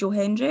under Joe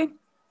Hendry.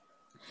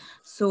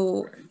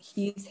 So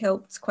he's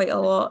helped quite a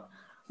lot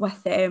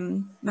with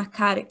my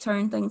character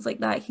and things like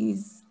that.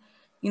 He's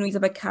a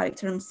big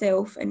character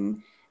himself,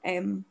 and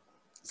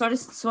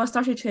so I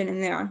started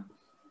training there.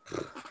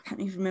 I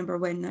can't even remember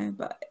when now,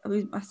 but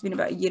it must have been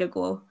about a year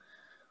ago.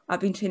 I've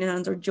been training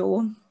under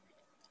Joe,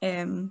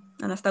 and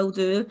I still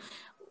do,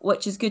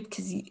 which is good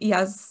because he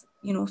has,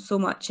 so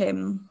much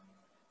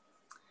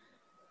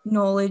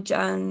knowledge,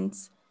 and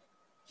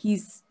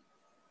he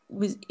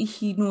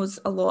knows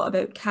a lot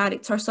about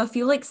character. So I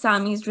feel like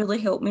Sami's really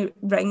helped me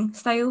ring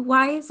style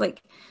wise,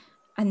 like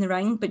in the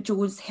ring, but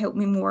Joe's helped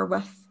me more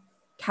with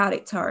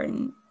character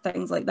and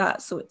things like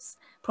that. So it's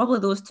probably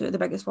those two are the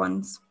biggest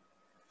ones.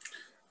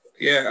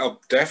 Yeah,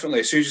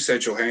 definitely. As soon as you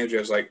said Joe Hendry,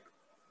 I was like,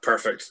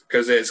 perfect,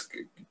 because his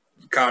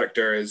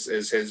character is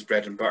his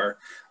bread and butter.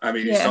 I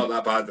mean, he's not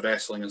that bad at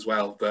wrestling as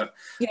well, but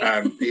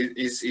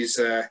he's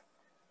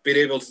been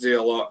able to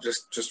do a lot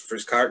just for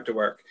his character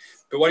work.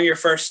 But one of your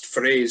first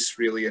forays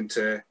really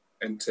into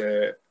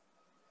putting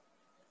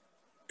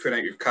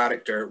out your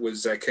character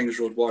was Kings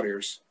Road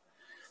Warriors.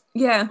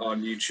 Yeah.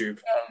 On YouTube.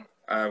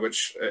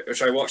 which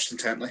I watched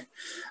intently.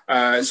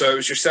 So it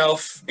was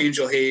yourself,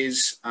 Angel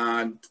Hayes,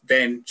 and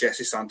then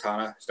Jesse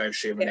Santana, who's now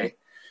Shay Monet.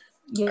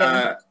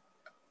 Yeah.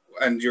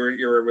 And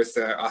you were with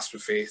Aspen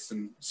Faith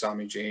and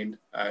Sammy Jane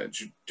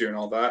doing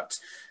all that.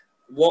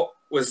 What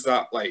was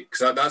that like?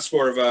 Because that's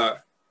more of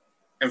a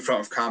in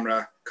front of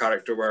camera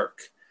character work.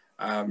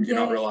 You're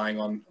not relying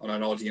on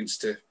an audience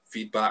to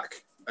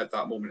feedback at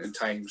that moment in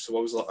time. So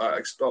what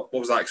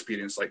was that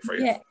experience like for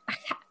you? Yeah,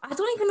 I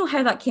don't even know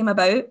how that came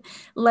about.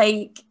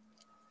 Like,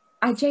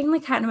 I genuinely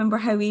can't remember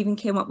how we even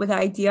came up with the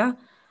idea.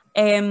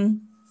 I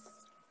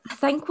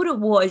think what it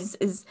was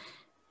is,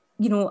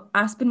 you know,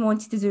 Aspen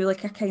wanted to do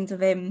like a kind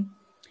of,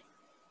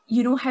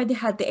 you know how they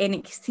had the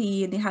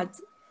NXT and they had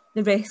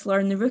the wrestler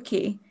and the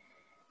rookie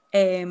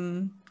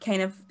kind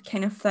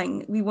of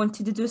thing. We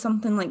wanted to do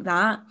something like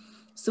that.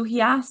 So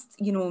he asked,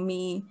 you know,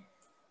 me,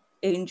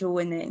 Angel,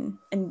 and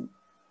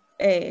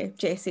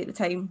Jesse at the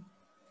time,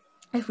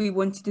 if we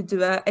wanted to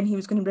do it, and he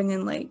was going to bring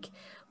in like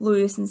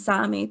Lewis and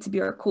Sammy to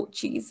be our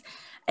coaches,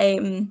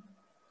 and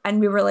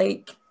we were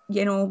like,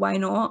 you know, why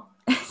not?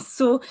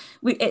 So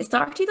it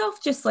started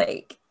off just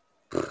like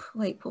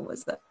what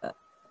was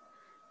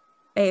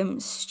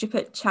it?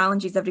 Stupid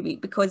challenges every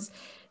week, because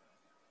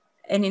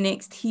in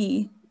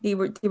NXT they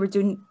were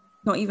doing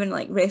not even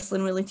like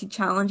wrestling related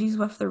challenges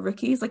with their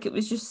rookies. Like, it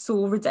was just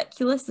so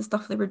ridiculous, the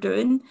stuff they were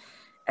doing,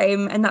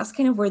 and that's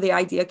kind of where the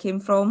idea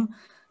came from.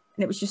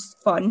 And it was just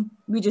fun.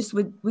 We'd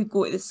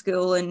go to the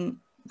school and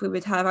we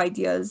would have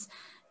ideas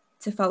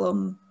to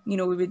film. You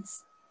know, we would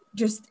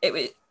just, it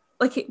was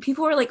like,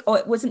 people were like, oh,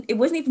 it wasn't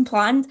even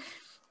planned.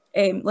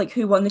 Like,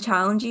 who won the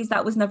challenges,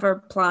 that was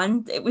never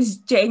planned. It was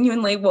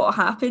genuinely what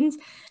happened.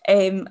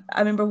 I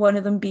remember one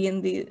of them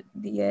being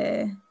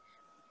the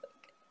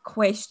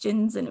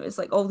questions, and it was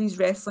like all these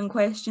wrestling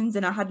questions,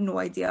 and I had no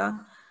idea.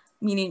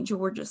 Me and Angel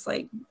were just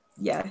like,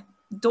 I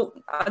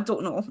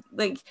don't know.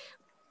 Like,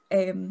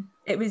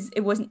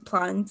 it wasn't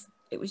planned.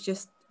 It was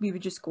just, we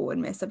would just go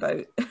and mess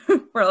about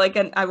for like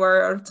an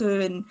hour or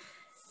two, and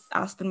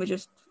Aspen would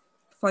just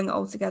fling it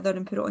all together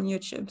and put it on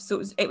YouTube.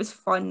 So it was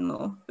fun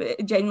though, but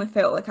it genuinely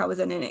felt like I was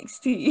in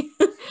NXT.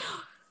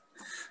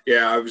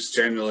 Yeah, I was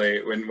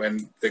generally,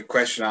 when the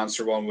question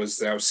answer one was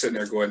there, I was sitting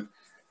there going,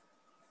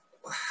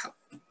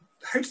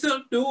 how did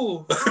that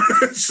know?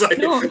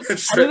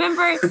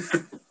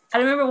 I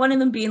remember one of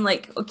them being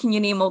like, oh, can you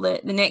name all the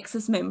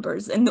Nexus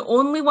members? And the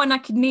only one I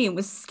could name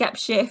was Skip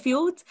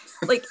Sheffield,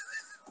 like,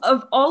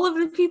 of all of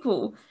the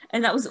people.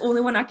 And that was the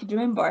only one I could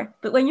remember.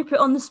 But when you're put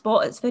on the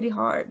spot, it's very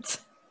hard.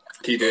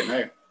 Can you do it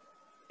now?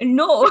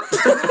 No.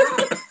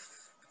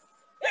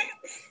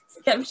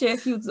 Skip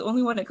Sheffield's the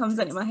only one that comes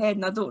into my head,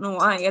 and I don't know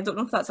why. I don't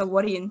know if that's a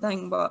worrying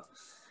thing, but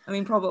I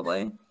mean,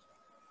 probably.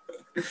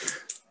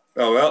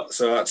 Oh, well,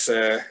 so that's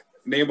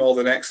name all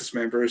the Nexus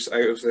members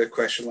out of the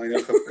question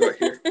lineup I've got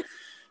here.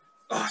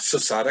 Oh, it's so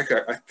sad.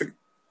 I think,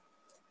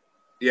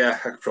 yeah,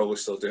 I could probably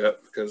still do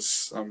it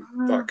because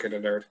I'm that kind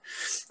of nerd.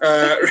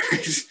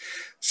 Right.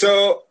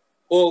 So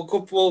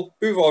we'll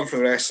move on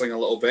from wrestling a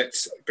little bit,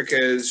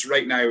 because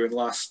right now, in the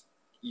last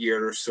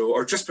year or so,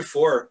 or just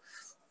before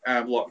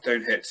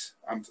lockdown hit,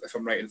 if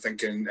I'm right in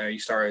thinking, you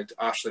started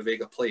Ashley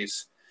Vega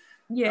Plays.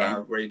 Yeah.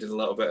 Where you did a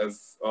little bit of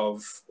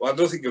well, I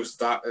don't think it was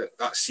that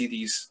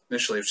series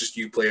initially. It was just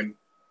you playing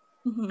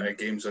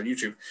games on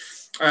YouTube.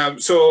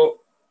 So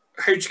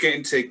how did you get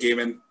into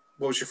gaming?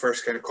 What was your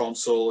first kind of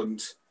console,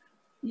 and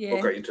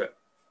what got you into it?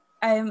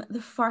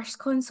 The first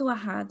console I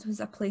had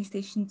was a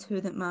PlayStation 2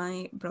 that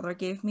my brother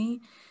gave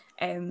me.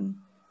 And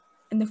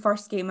the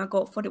first game I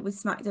got for it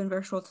was SmackDown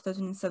vs. Raw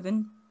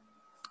 2007,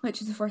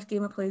 which is the first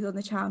game I played on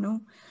the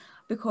channel,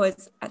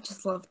 because I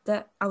just loved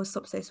it. I was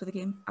so obsessed with the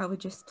game. I would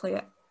just play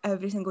it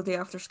every single day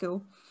after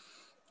school.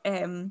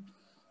 And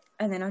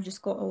then I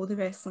just got all the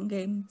wrestling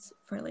games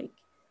for like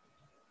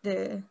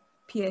the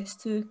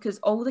PS2, because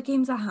all the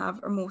games I have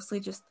are mostly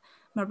just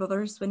my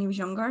brother's when he was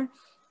younger.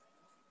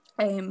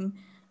 I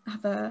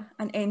have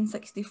an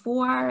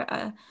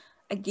N64,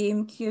 a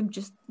GameCube,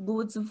 just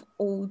loads of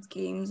old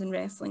games and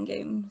wrestling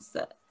games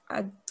that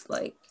I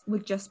like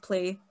would just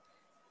play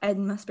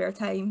in my spare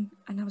time.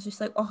 And I was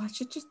just like, oh, I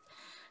should just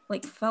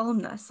like film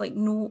this. Like,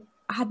 no,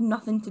 I had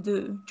nothing to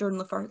do during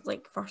the first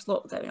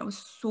lockdown. I was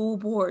so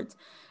bored,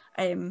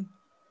 and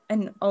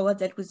all I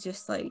did was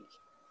just like,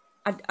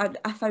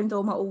 I found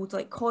all my old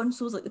like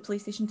consoles, like the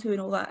PlayStation 2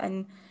 and all that,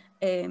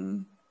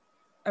 in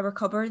our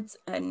cupboards,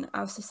 and I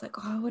was just like,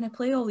 oh, I want to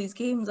play all these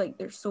games. Like,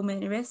 there's so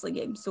many wrestling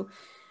games. So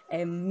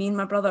me and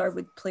my brother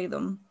would play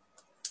them,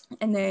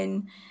 and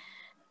then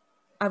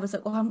I was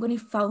like, oh, I'm going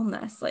to film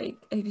this. Like,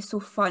 it'd be so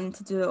fun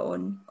to do it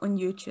on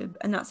YouTube,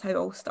 and that's how it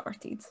all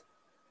started.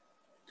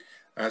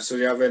 So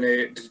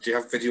did you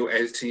have video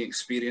editing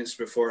experience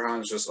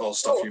beforehand? Just all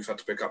stuff you've had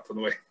to pick up on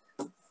the way?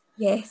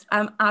 Yes,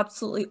 I'm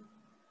absolutely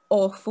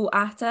awful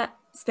at it.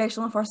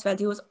 Especially my first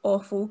video was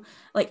awful.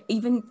 Like,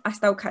 even I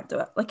still can't do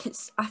it. Like,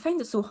 I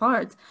find it so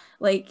hard.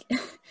 Like,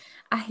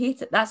 I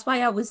hate it. That's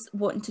why I was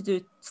wanting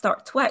to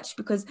start Twitch,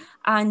 because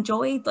I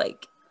enjoyed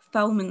like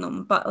filming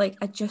them, but like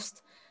I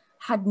just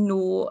had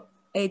no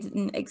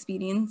editing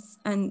experience,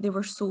 and they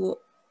were so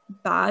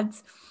bad.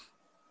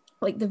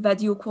 Like the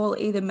video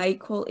quality, the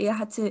mic quality.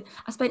 I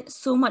spent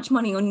so much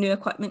money on new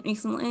equipment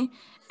recently,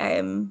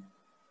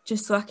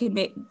 just so I could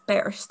make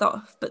better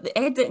stuff. But the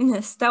editing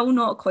is still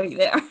not quite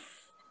there.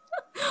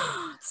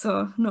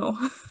 So no.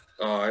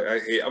 Oh, I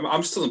hate.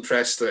 I'm still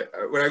impressed that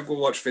when I go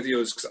watch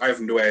videos, because I have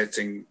no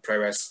editing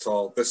prowess at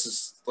all. This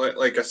is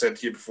like I said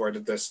to you before I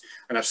did this,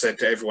 and I've said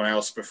to everyone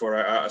else before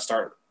I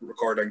start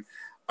recording.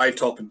 I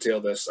top and tail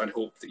this and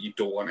hope that you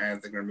don't want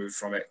anything removed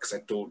from it, because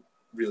I don't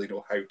really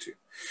know how to.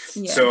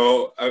 Yeah.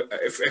 So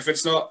if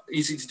it's not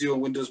easy to do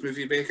on Windows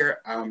Movie Maker,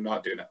 I'm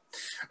not doing it.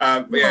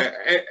 But yeah,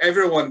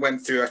 everyone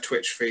went through a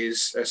Twitch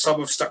phase. Some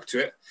have stuck to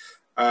it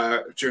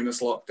during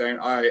this lockdown.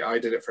 I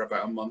did it for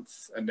about a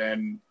month, and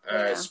then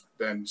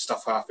then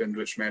stuff happened,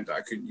 which meant that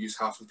I couldn't use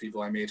half the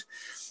people I made.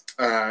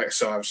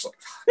 So I was like,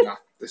 nah,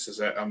 this is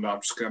it. I'm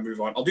just going to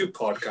move on. I'll do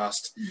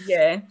podcast.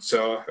 Yeah.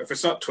 So if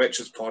it's not Twitch,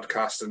 it's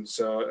podcasting.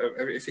 So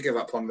if you give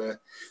up on the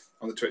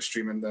Twitch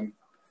streaming, then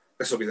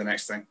this will be the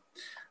next thing.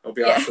 It'll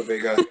be after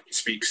Vega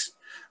speaks,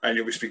 and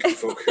you'll be speaking to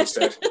folk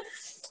instead.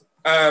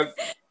 What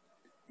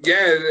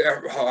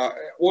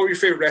were your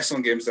favourite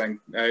wrestling games then?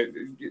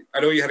 I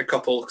know you had a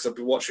couple, because I've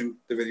been watching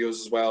the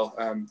videos as well.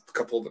 A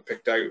couple that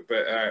picked out,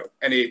 but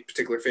any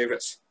particular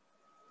favourites?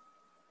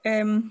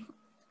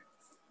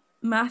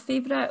 My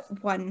favourite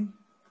one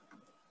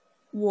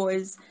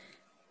was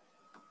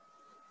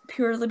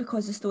purely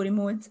because the story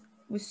mode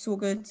was so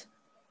good.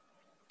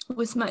 It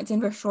was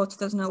SmackDown vs Raw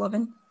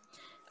 2011.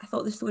 I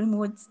thought the story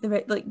modes, the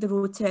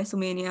Road to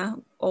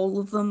WrestleMania, all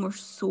of them were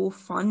so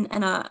fun,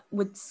 and I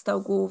would still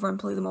go over and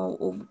play them all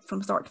over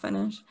from start to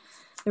finish.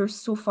 They were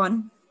so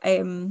fun.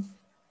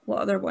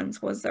 What other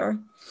ones was there?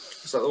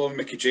 Is that the one with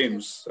Mickey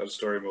James, that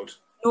story mode?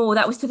 No,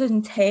 that was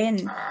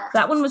 2010.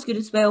 That one was good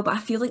as well, but I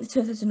feel like the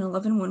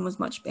 2011 one was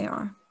much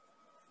better.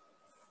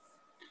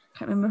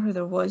 Can't remember who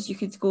there was. You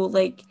could go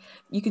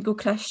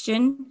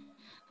Christian,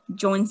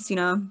 John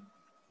Cena.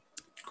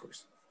 Of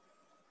course.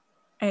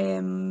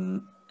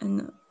 And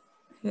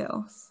who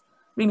else?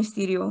 Rey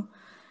Mysterio.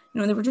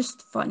 They were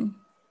just fun.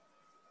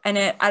 And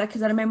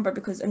because I remember,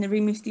 because in the Rey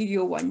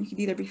Mysterio one, you could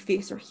either be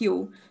face or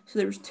heel. So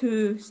there was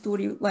 2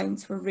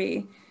 storylines for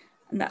Rey,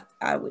 and that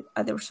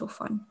they were so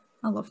fun.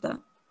 I loved it.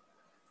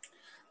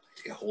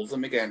 Get hold of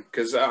them again,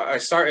 because I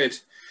started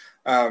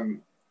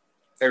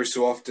every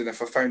so often,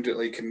 if I found it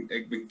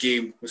when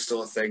Game was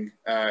still a thing,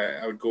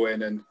 I would go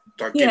in and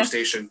Game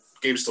Station.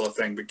 Game's still a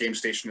thing, but Game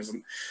Station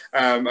isn't.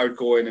 I would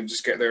go in and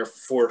just get there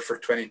for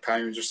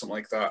 £20 or something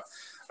like that,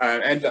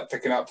 and ended up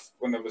picking up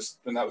when that was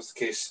the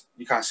case.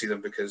 You can't see them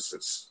because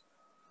it's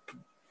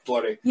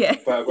blurry. Yeah.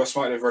 But I've got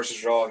SmackDown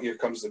versus Raw. Here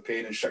comes the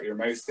pain, and shut your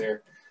mouth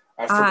there.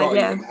 I forgot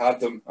I even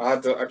had them. I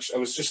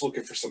was just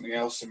looking for something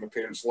else in my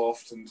parents'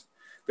 loft, and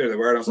there they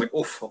were. And I was like,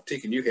 "Oh, I'm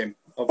taking you game.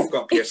 I've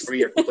got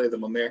PS3. I can play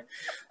them on there."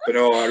 But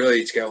no, I really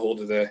need to get a hold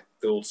of the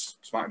old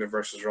SmackDown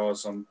versus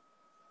Raws on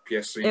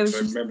PS3, because I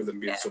remember them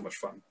being so much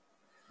fun.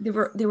 They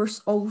were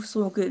all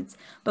so good,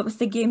 but with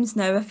the games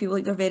now, I feel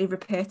like they're very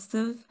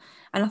repetitive,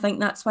 and I think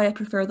that's why I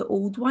prefer the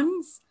old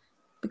ones,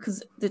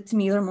 because to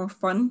me they're more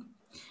fun.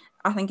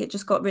 I think it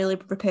just got really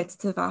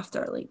repetitive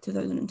after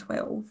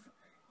 2012.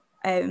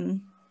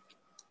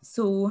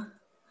 So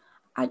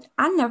I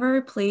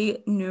never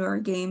play newer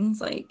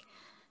games.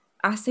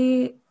 I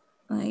say,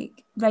 right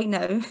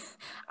now,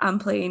 I'm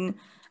playing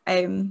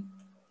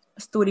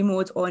story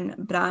mode on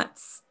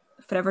Bratz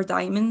Forever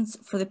Diamonds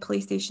for the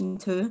PlayStation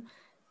 2.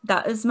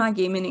 That is my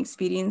gaming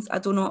experience. I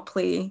do not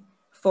play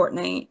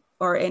Fortnite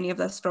or any of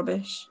this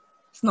rubbish.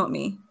 It's not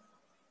me.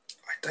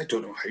 I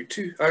don't know how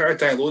to. I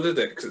downloaded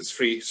it because it's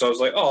free. So I was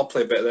like, I'll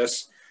play a bit of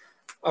this.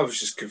 I was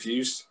just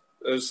confused.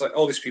 It was like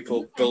all these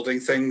people building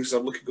things.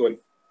 I'm looking going,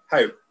 how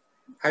do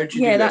you do this?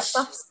 Yeah, that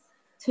stuff's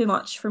too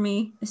much for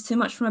me. It's too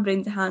much for my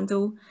brain to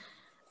handle.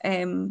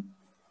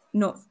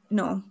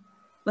 No.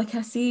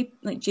 I see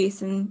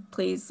Jason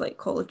plays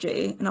Call of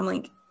Duty, and I'm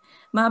like,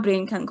 my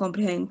brain can't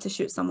comprehend to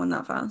shoot someone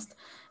that fast.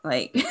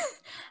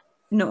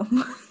 No.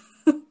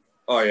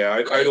 Oh yeah,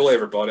 I'd only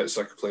ever bought it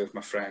so I could play with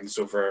my friends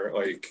over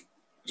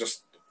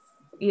because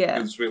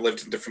we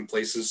lived in different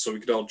places, so we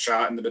could all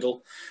chat in the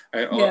middle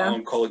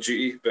on Call of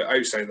Duty. But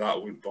outside that, I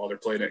wouldn't bother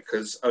playing it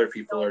because other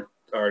people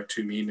are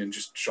too mean and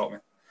just shot me.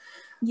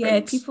 Yeah,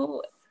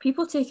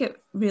 people take it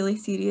really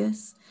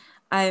serious,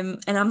 and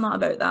I'm not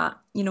about that.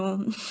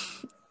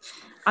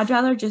 I'd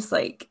rather just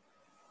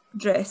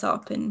dress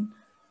up and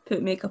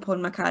put makeup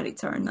on my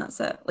character, and that's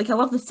it. I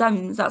love The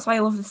Sims. That's why I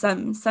love The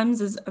Sims.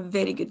 Sims is a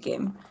very good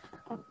game.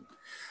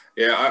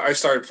 Yeah, I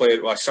started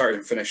playing. Well, I started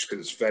and finished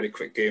because it's a very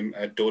quick game.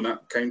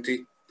 Donut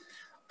County,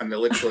 and it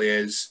literally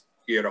is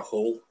you're a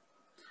hole,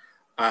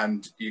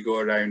 and you go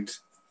around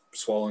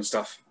swallowing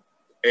stuff.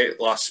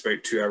 It lasts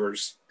about 2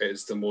 hours. It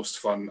is the most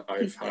fun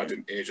I've had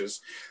in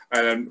ages.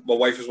 And my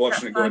wife was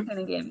watching it going, kind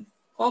of game.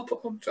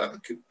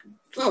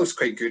 That was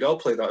quite good. I'll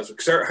play that as well.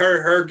 Because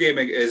her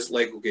gaming is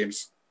Lego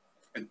games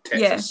and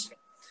Tetris. Yeah.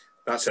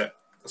 That's it.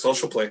 That's all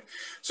she'll play.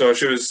 So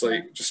she was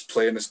like just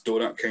playing this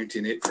Donut County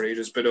and 8 for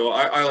ages. But no,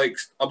 I'm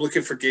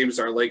looking for games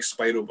that are like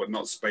Spyro, but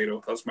not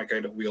Spyro. That's my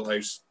kind of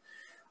wheelhouse.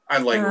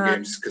 And Lego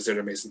games, because they're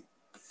amazing.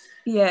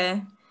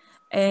 Yeah.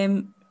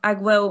 I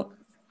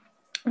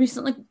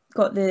recently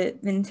got the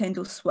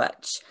Nintendo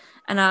Switch,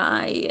 and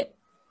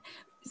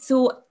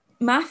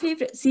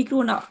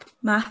growing up,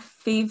 my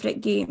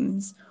favourite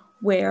games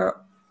were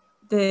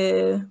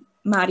the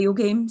Mario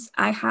games.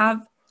 I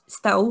have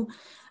still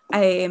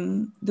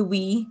the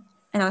Wii,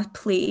 and I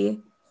play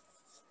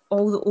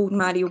all the old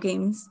Mario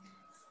games.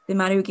 The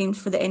Mario games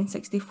for the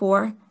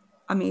N64,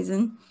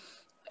 amazing.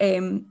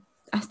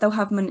 I still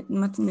have my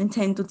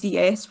Nintendo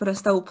DS where I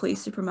still play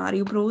Super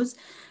Mario Bros.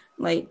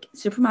 Like,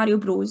 Super Mario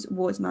Bros.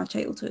 Was my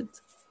childhood.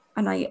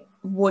 And I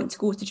want to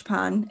go to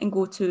Japan and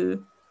go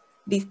to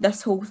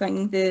this whole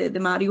thing, the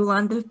Mario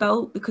Land they've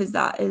built, because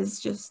that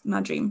is just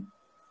my dream.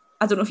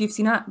 I don't know if you've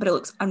seen it, but it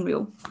looks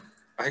unreal.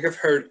 I think I've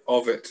heard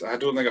of it. I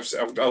don't think I've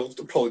seen it. I'll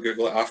probably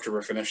Google it after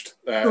we're finished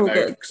now,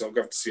 because I'll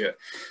have to see it.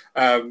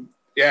 I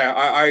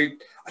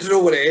don't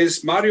know what it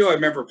is. Mario I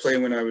remember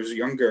playing when I was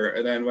younger,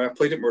 and then when I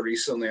played it more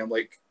recently, I'm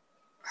like,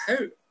 how?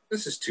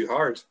 This is too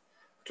hard. I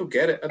don't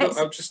get it. I don't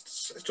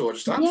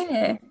understand.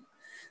 Yeah,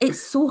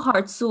 it's so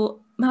hard.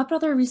 So my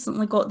brother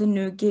recently got the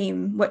new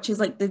game, which is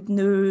like the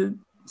new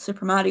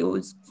Super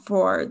Mario's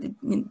for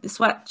the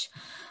Switch.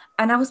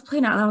 And I was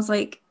playing it and I was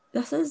like,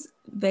 this is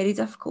very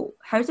difficult.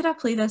 How did I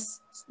play this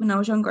when I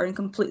was younger and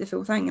complete the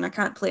full thing? And I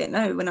can't play it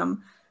now when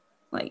I'm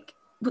like,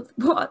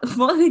 what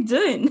are they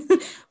doing?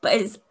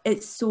 But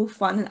it's so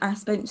fun, and I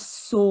spent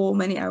so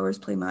many hours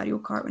playing Mario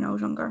Kart when I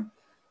was younger.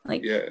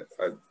 Like, yeah,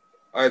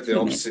 I had the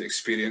opposite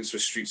experience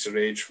with Streets of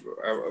Rage.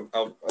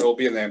 I'll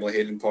be in the Emily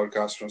Hayden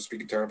podcast when I'm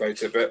speaking to her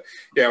about it. But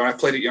yeah, when I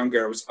played it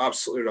younger, I was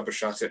absolutely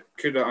rubbish at it.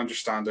 Could not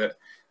understand it.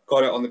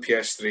 Got it on the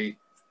PS3,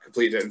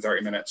 completed it in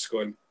 30 minutes,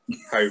 going,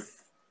 how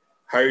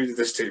did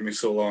this take me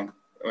so long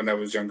when I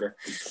was younger?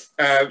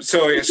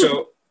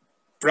 So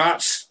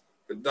Bratz,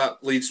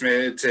 that leads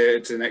me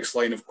to the next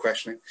line of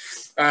questioning.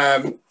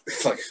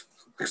 Like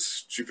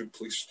stupid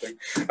police thing.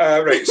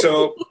 Right,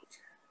 so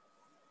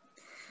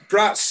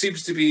Bratz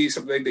seems to be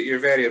something that you're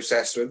very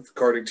obsessed with,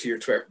 according to your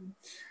Twitter.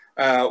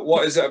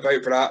 What is it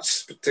about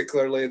Bratz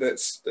particularly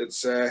that's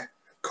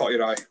caught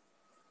your eye?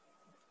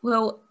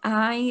 Well,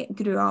 I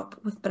grew up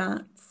with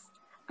Bratz.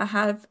 I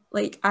had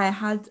literally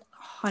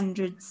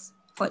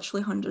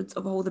hundreds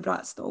of all the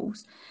Bratz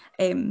dolls.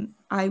 The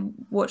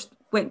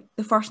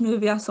first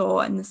movie I saw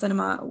in the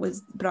cinema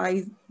was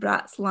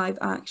Bratz live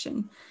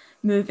action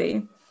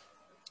movie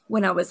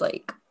when I was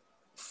like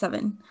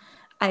 7.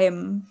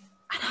 And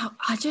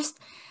I just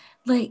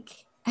like,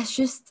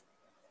 it's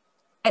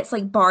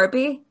like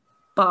Barbie,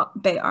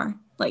 but better.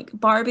 Like,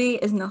 Barbie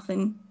is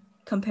nothing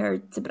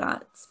compared to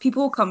Bratz.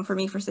 People will come for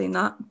me for saying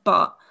that,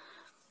 but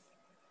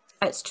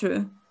it's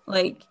true.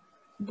 Like,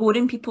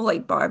 boring people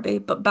like Barbie,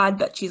 but bad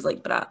bitches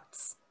like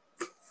Bratz.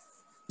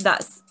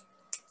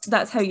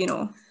 That's how you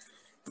know.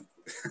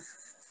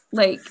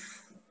 Like,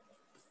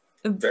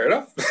 fair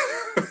enough.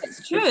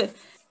 It's true.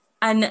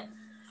 And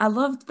I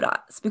loved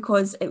Bratz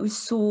because it was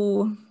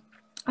so,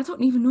 I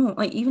don't even know,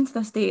 like, even to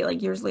this day,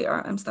 like years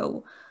later, I'm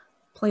still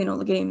playing all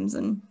the games.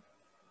 And,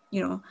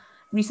 you know,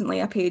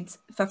 recently I paid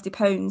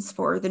 £50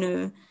 for the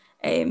new,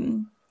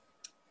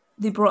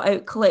 they brought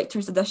out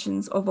collector's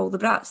editions of all the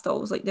Bratz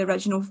dolls, like the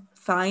original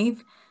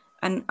 5.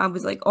 And I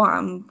was like, oh,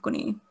 I'm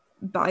going to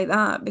buy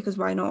that because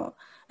why not?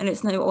 And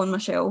it's now on my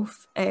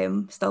shelf,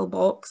 still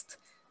boxed.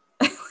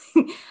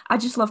 I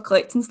just love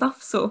collecting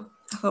stuff, so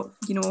I thought,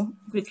 you know, I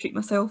would treat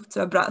myself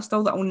to a Bratz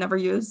doll that I'll never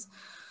use.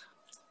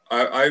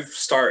 I've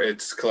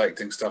started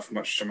collecting stuff,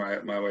 much to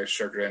my wife's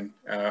chagrin.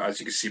 As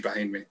you can see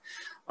behind me,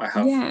 I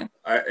have. Yeah.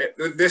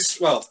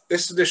 This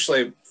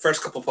initially,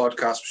 first couple of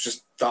podcasts was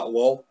just that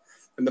wall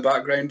in the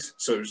background,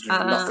 so it was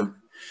nothing.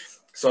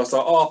 So I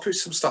thought, I'll put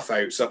some stuff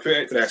out. So I put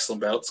out the wrestling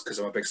belts because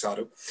I'm a big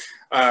saddle.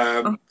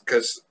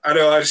 Because I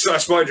know I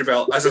spotted your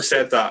belt as I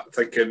said that,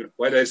 thinking,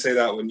 why did I say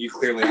that when you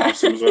clearly have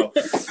some as well?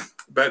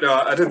 But no,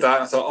 I did that.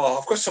 And I thought,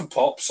 I've got some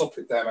pops. I'll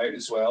put them out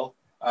as well.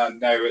 And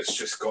now it's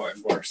just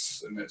gotten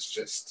worse, and it's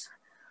just.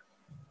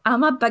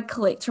 I'm a big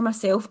collector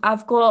myself.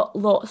 I've got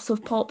lots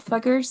of pop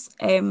figures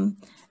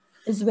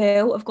as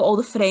well. I've got all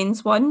the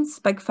Friends ones.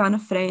 Big fan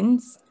of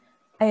Friends.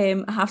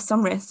 I have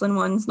some wrestling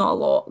ones, not a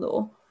lot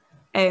though.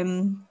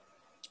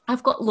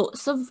 I've got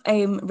lots of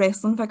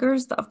wrestling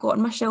figures that I've got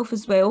on my shelf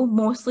as well,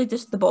 mostly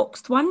just the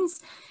boxed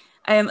ones.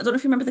 I don't know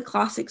if you remember the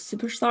classic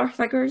Superstar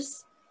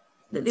figures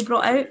that they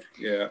brought out.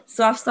 Yeah.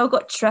 So I've still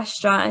got Trish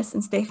Stratus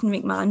and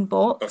Stephanie McMahon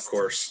boxed. Of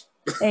course.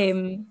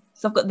 So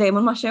I've got them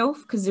on my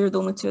shelf because they're the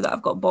only two that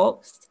I've got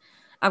boxed.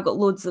 I've got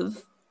loads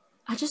of...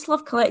 I just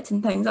love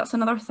collecting things. That's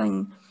another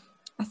thing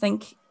I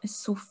think is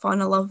so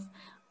fun. I love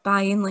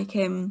buying like...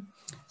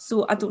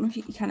 So I don't know if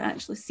you can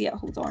actually see it.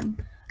 Hold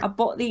on. I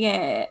bought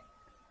the...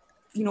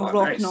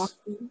 Rock and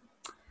Austin.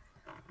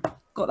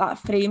 Got that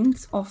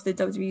framed off the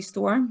WWE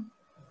store.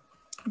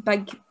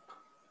 Big,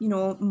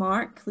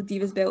 Mark, the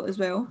Diva's belt as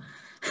well.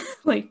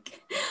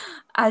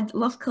 I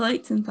love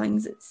collecting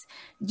things.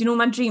 Do you know,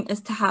 my dream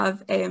is to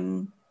have, I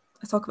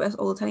talk about this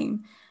all the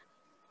time.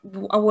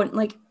 I want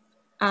like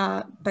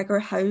a bigger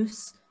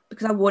house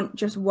because I want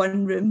just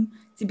one room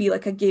to be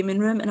like a gaming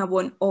room, and I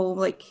want all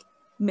like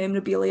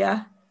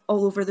memorabilia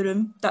all over the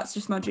room. That's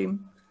just my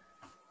dream.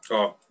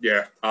 Oh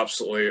yeah,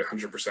 absolutely,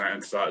 100%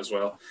 into that as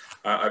well.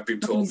 I've been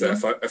told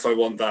that if I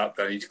want that,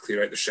 then I need to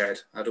clear out the shed.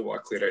 I don't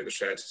want to clear out the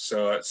shed,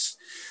 so it's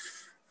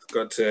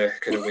got to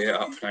kind of weigh it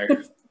up now.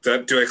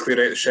 Do I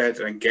clear out the shed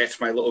and get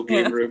my little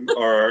game room,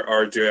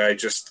 or do I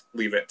just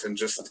leave it and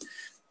just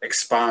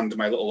expand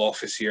my little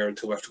office here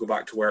until we have to go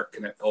back to work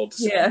and it all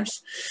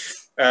disappears?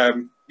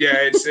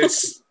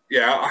 It's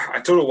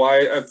I don't know why.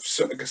 I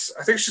think it's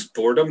just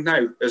boredom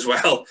now as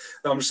well.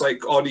 I'm just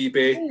like on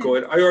eBay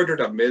going. I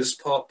ordered a Miz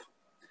pop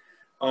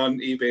on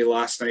eBay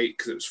last night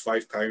because it was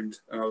 £5,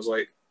 and I was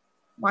like,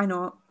 why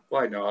not?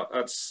 Why not?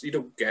 You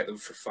don't get them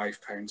for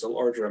 £5. I'll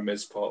order a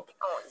Miz pop.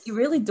 Oh, you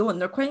really don't.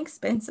 They're quite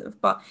expensive,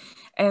 but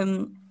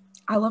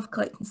I love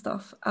collecting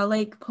stuff. I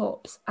like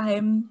pops.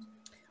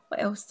 What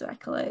else do I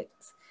collect?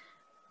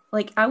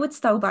 Like, I would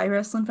still buy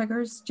wrestling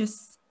figures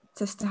just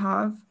to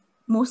have,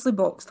 mostly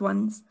boxed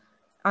ones.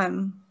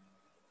 What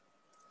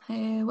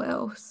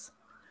else?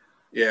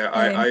 Yeah,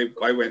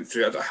 I went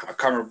through. I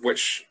can't remember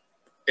which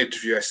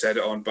interview I said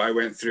it on, but I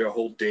went through a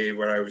whole day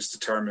where I was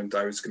determined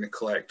I was going to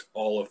collect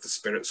all of the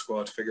Spirit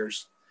Squad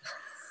figures.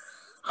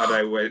 And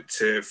I went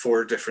to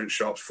 4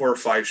 or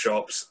 5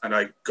 shops, and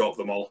I got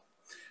them all.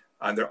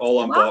 And they're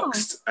all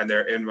unboxed, and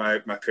they're in my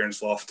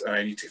parents' loft, and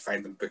I need to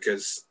find them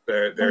because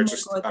they're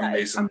just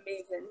amazing.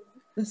 Amazing.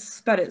 The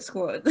Spirit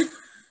Squad.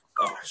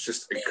 Oh, it's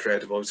just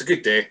incredible. It was a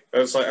good day. I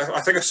was like,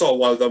 I think I saw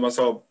one of them. I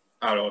don't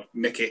know,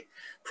 Nikki,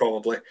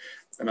 probably.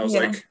 And I was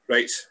like,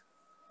 right,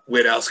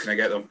 where else can I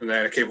get them? And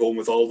then I came home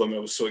with all of them. I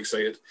was so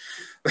excited.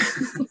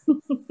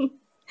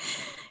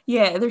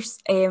 Yeah,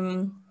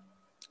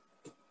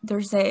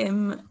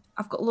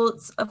 I've got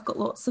lots of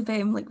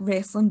like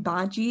wrestling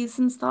badges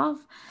and stuff,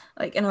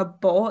 like in a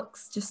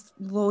box, just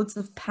loads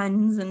of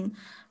pins and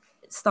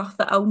stuff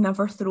that I'll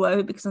never throw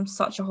out because I'm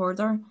such a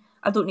hoarder.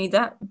 I don't need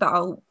it,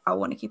 but I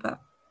want to keep it.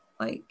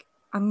 Like,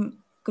 I'm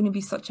going to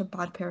be such a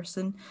bad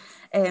person.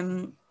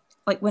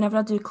 Like, whenever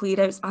I do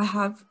clear outs,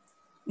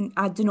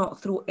 I do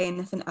not throw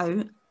anything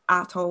out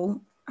at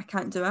all. I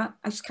can't do it.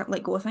 I just can't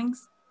let go of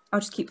things. I'll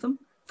just keep them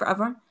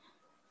forever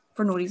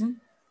for no reason.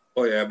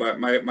 Oh yeah, but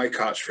my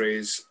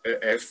catchphrase,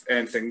 if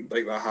anything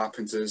like that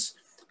happens, is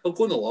I'll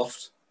go in the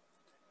loft.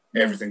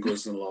 Yeah. Everything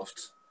goes in the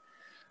loft.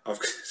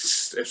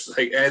 It's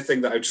like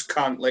anything that I just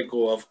can't let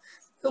go of,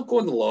 it'll go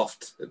in the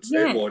loft. It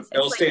won't.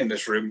 It'll stay in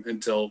this room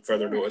until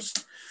further notice.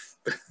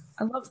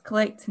 I love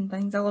collecting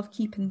things. I love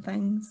keeping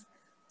things.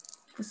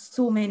 There's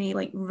so many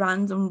like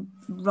random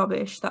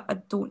rubbish that I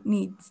don't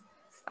need.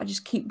 I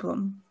just keep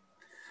them.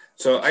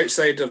 So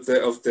outside of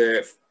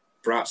the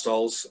Bratz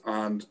dolls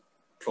and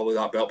probably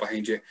that belt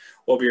behind you,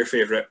 what would be your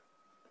favourite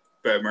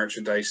bit of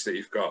merchandise that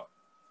you've got?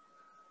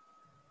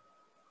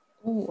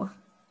 Oh,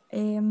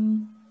 I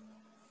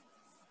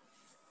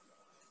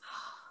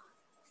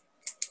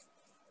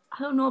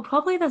don't know.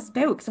 Probably this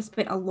belt because I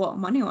spent a lot of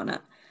money on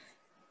it.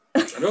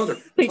 I know they're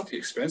bloody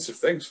expensive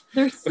things.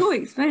 They're so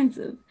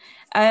expensive.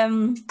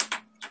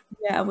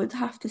 Yeah, I would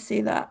have to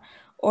say that,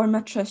 or my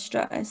Trish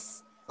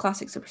Stratus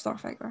classic superstar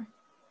figure.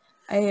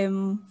 I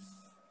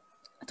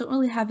don't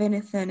really have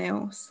anything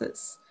else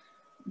that's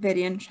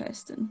very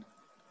interesting.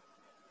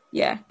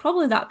 Yeah,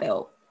 probably that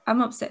belt.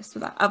 I'm obsessed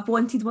with that. I've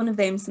wanted one of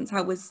them since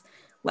I was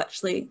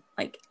literally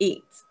like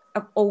 8.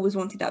 I've always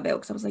wanted that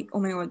belt because I was like, oh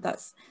my god,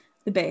 that's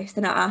the best.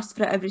 And I asked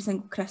for it every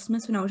single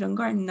Christmas when I was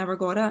younger and never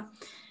got it.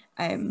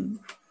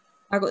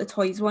 I got the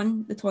toy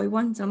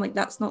ones. And I'm like,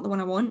 that's not the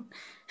one I want.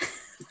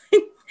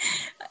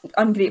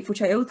 Ungrateful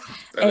child.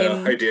 How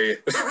dare you?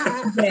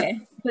 Yeah,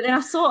 but then I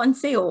saw it on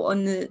sale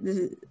on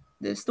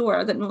the store.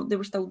 I didn't know they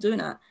were still doing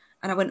it,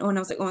 and I went on. I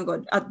was like, oh my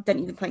god! I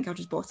didn't even think. I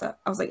just bought it.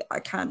 I was like, I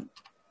can't.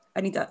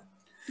 I need it.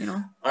 You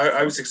know.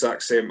 I was the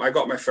exact same. I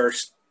got my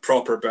first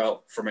proper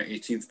belt for my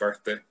 18th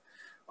birthday,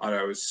 and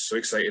I was so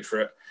excited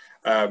for it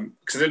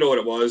because I didn't know what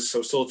it was. So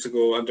I was told to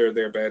go under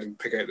their bed and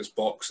pick out this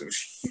box. It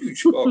was a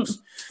huge box,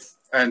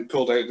 and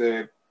pulled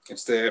out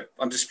it's the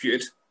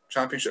Undisputed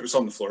Championship. It's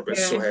on the floor, but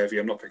it's so heavy,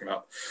 I'm not picking it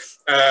up.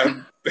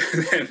 Then,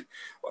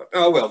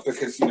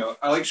 because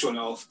I like showing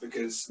off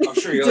because I'm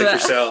sure you like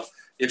yourself.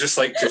 You just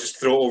like to just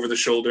throw it over the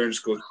shoulder and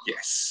just go,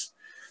 yes.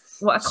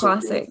 What a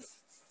classic. Good.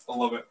 I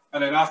love it.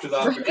 And then after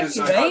that, because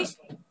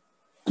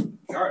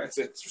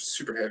it's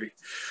super heavy.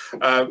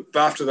 But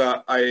after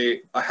that,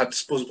 I had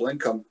disposable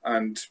income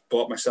and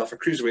bought myself a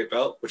cruiserweight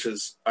belt, which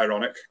is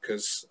ironic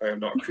because I am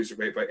not a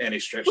cruiserweight by any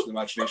stretch of the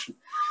imagination.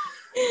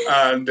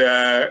 And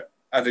a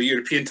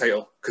European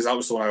title because that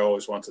was the one I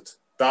always wanted.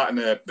 That and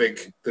the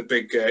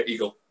big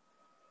eagle,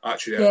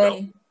 actually.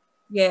 Belt.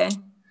 Yeah.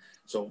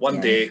 So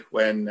one day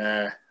when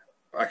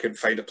I can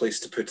find a place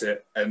to put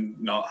it and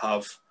not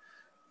have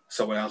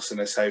someone else in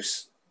this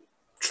house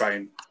try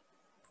and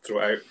throw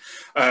it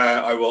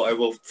out, I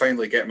will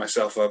finally get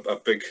myself a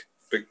big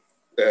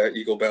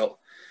eagle belt.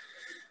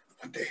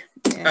 One day.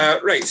 Yeah.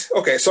 Right.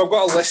 Okay. So I've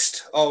got a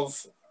list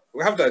of.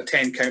 We haven't done a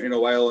 10 count in a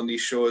while on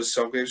these shows,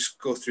 so I'm going to just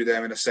go through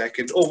them in a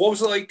second. Oh, what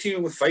was it like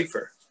teaming with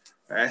Viper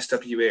at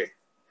SWA?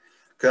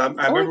 Because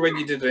I remember when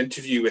you did an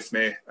interview with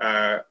me,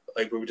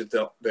 like when we did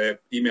the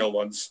email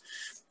ones,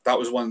 that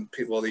was one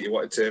people that you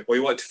wanted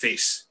to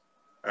face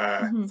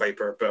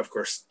Viper, but of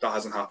course that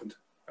hasn't happened,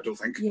 I don't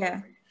think.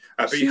 Yeah.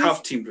 But you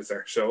have teamed with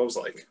her, so I was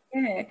like...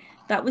 Yeah,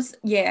 that was...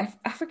 Yeah,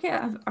 I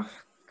forget... I'm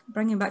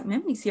bringing back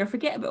memories here. I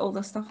forget about all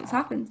the stuff that's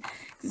happened.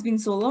 It's been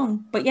so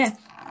long. But yeah,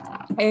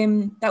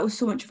 that was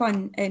so much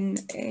fun. And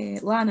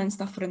Lana and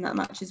stuff were in that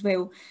match as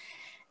well.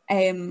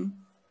 Yeah,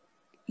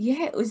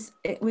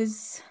 it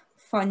was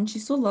fun.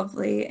 She's so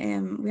lovely.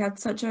 We had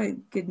such a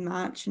good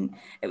match, and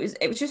it was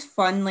just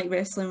fun, like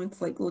wrestling with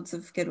like loads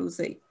of girls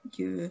that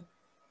you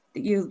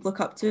look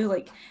up to.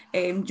 Like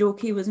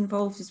Jokey was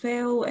involved as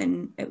well,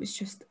 and it was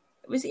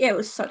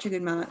such a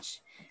good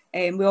match.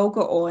 We all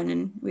got on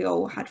and we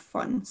all had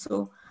fun.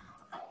 So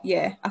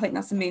yeah, I think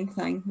that's the main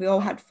thing. We all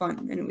had fun,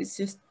 and it was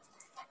just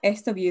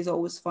SW is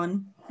always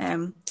fun.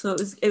 So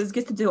it was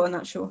good to do it on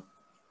that show.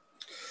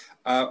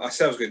 I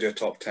said I was going to do a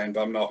top 10,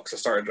 but I'm not, because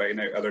I started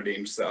writing out other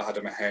names that I had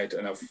in my head,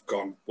 and I've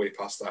gone way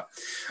past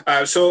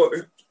that. So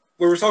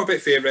we were talking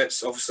about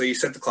favourites. Obviously, you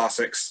said the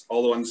classics,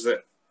 all the ones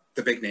that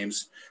the big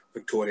names.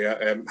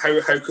 Victoria,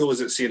 how cool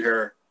is it seeing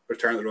her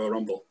return to the Royal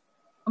Rumble?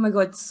 Oh my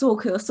god, so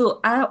cool.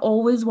 So I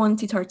always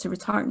wanted her to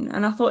return,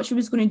 and I thought she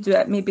was going to do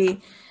it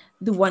maybe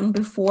the one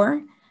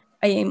before,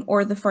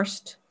 or the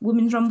first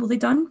Women's Rumble they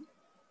done,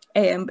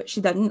 but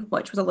she didn't,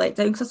 which was a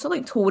letdown, because I saw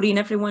like Tori and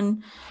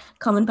everyone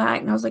coming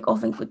back, and I was like, oh, I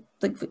think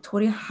like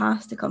Victoria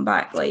has to come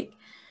back, like,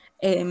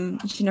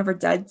 she never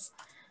did,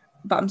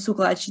 but I'm so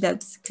glad she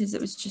did, because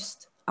it was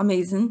just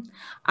amazing,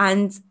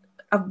 and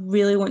I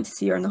really want to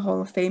see her in the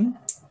Hall of Fame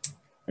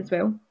as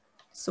well.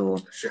 So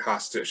she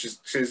has to.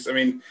 She's I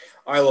mean,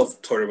 I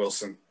love Tori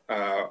Wilson.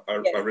 I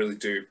really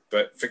do.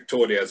 But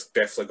Victoria's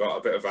definitely got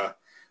a bit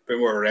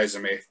more of a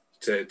resume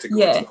to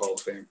go into the Hall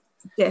of Fame.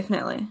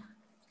 Definitely.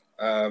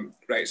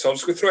 Right. So I'm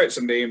just going to throw out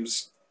some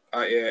names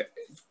at you.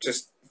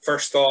 Just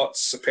first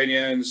thoughts,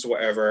 opinions,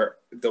 whatever.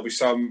 There'll be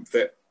some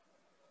that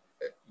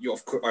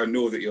I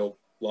know that you'll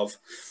love.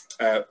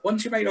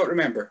 Ones you might not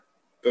remember,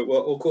 but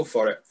we'll go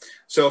for it.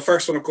 So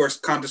first one, of course,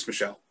 Candice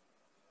Michelle.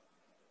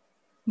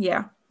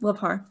 Yeah, love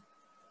her.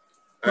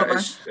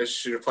 Has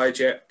she replied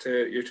yet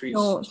to your tweets?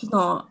 No, she's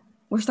not.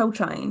 We're still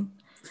trying.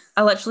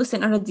 I literally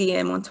sent her a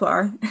DM on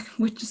Twitter,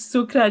 which is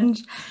so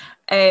cringe.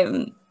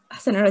 I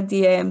sent her a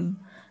DM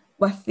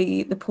with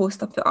the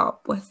post I put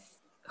up with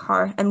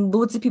her, and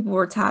loads of people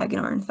were tagging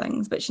her and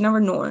things, but she never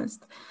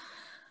noticed.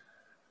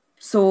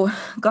 So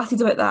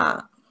gutted about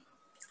that.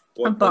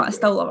 But I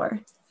still love her.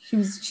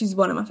 She's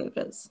one of my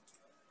favourites.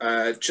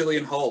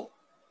 Jillian Hall.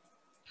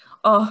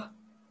 Oh,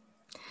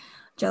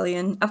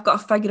 Jillian. I've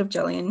got a figure of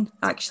Jillian,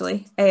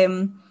 actually.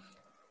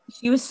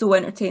 She was so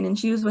entertaining.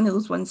 She was one of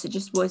those ones that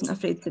just wasn't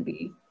afraid to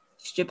be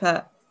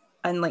stupid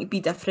and like be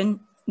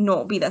different,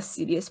 not be this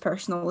serious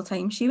person all the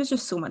time. She was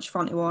just so much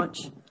fun to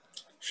watch.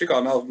 She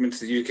got an album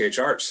into the UK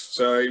charts,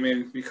 so I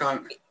mean, you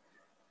can't.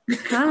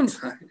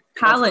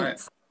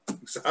 Talent.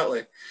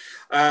 Exactly.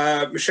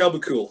 Michelle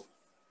McCool.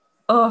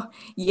 Oh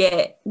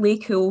yeah, Lay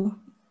Cool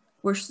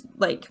were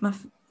like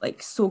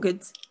so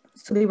good.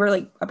 So they were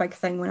like a big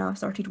thing when I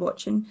started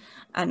watching,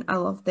 and I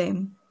loved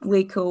them.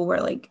 Lay Cool were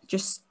like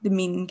just the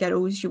mean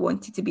girls you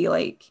wanted to be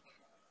like.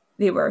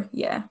 They were,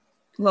 yeah.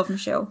 Love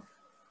Michelle.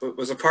 But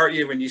was a part of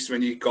you when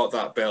you got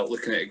that belt,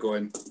 looking at it,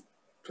 going,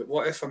 "But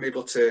what if I'm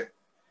able to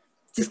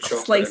just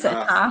chop slice it in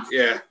half?"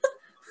 Yeah.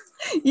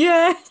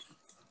 Yeah.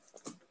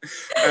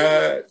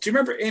 Do you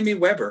remember Amy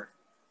Weber?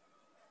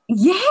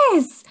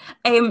 Yes.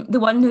 The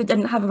one who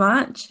didn't have a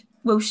match.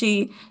 Well,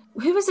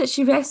 who was it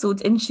she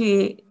wrestled and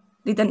they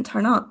didn't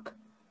turn up?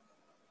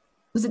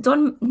 Was it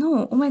Dawn?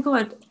 No. Oh my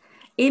God.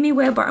 Amy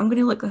Weber. I'm going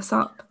to look this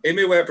up.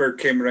 Amy Weber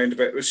came around a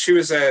bit. She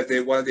was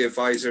one of the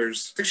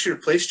advisors. I think she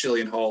replaced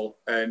Jillian Hall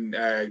in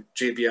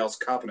JBL's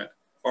cabinet,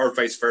 or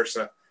vice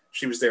versa.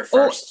 She was there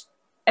first.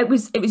 Oh, it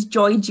was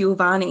Joy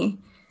Giovanni.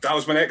 That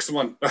was my next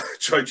one.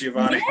 Joy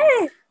Giovanni.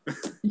 Yeah.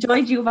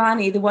 Joy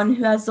Giovanni, the one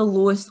who has the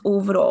lowest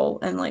overall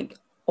in like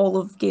all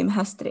of game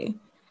history.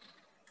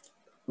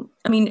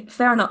 I mean,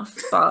 fair enough,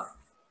 but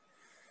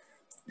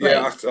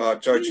yeah,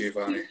 Joy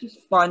Giovanni. Just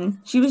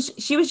fun. She was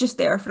just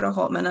there for a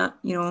hot minute,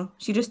 you know.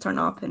 She just turned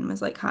up and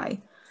was like, "Hi."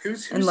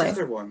 Who's the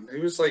other one?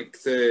 Who was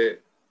there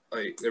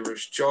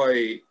was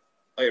Joy,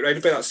 like right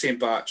about that same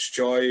batch.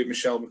 Joy,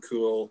 Michelle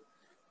McCool,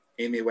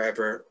 Amy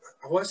Weber.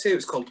 I want to say it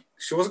was called.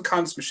 She wasn't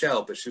Candice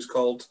Michelle, but she was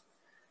called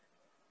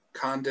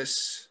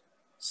Candice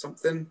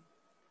something.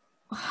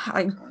 Oh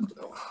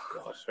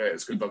God! Right,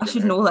 it's good. I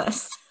should know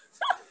this.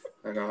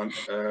 Hang on.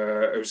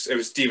 It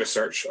was Diva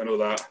Search. I know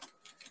that.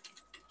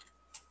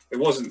 It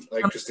wasn't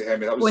like Christy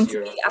Hemme. That was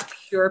going to be a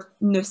pure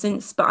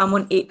nuisance, but I'm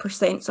on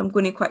 8%, so I'm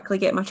going to quickly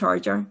get my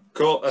charger.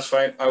 Cool, that's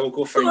fine. I will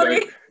go find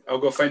out. I'll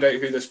go find out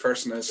who this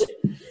person is.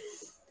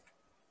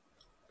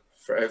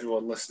 For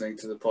everyone listening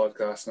to the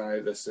podcast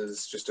now, this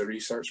is just a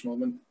research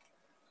moment.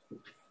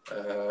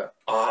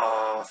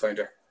 Found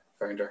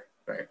her.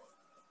 Right.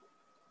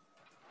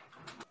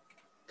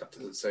 That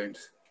doesn't sound.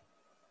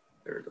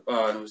 There we go.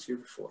 Oh, no, it was year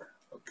before.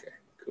 Okay,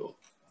 cool.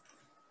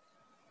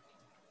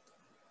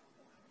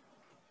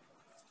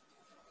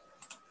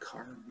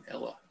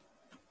 Carmella.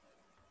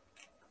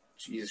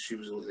 Jesus, she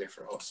was only there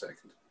for a hot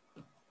second.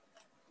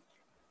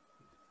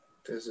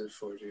 This is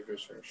for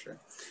Diva's sure.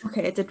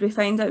 Okay, did we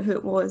find out who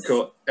it was?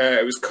 Cool.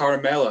 It was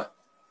Carmella.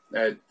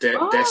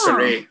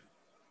 Desiree.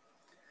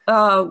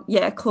 Oh,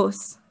 yeah,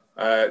 close.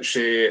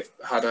 She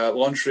had a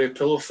lingerie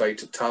pillow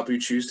fight at Taboo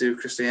Tuesday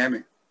with Christy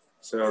Hemme.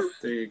 So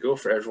there you go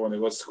for everyone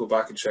who wants to go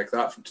back and check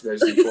that from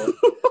 2004.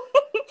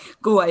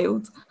 Go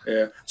wild.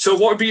 Yeah. So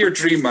what would be your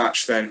dream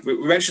match then? We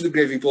mentioned the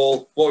Gravy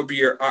Bowl. What would be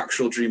your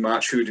actual dream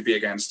match? Who would it be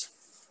against?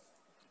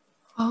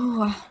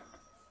 Oh,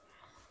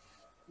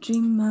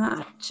 dream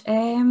match.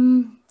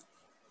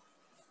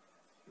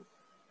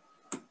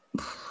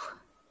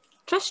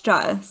 Trish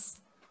Stratus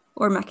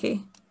or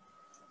Mickey,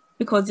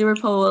 because they were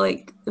probably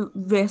like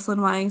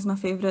wrestling wise my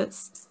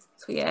favourites.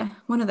 So yeah,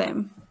 one of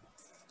them.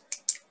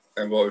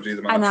 And what would be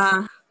the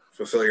match?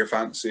 Fulfill your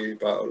fantasy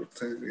battle.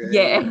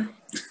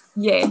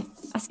 Yeah,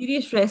 a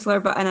serious wrestler,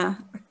 but in a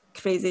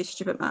crazy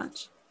stupid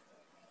match.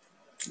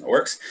 That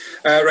works.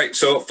 Right,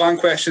 so fan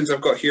questions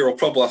I've got here. I'll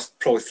probably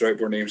throw out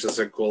more names as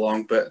I go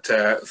along, but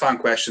fan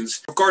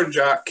questions. Gordon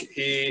Jack,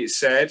 he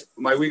said,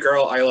 my wee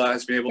girl Isla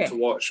has been able to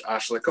watch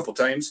Ashley a couple of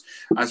times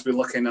and has been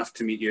lucky enough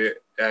to meet you.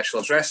 She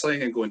loves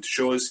wrestling and going to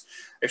shows.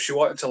 If she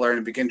wanted to learn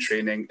and begin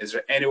training, is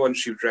there anyone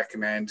she would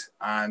recommend?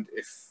 And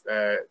if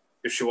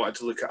she wanted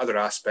to look at other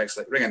aspects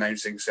like ring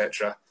announcing,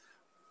 etc.,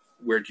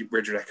 where do you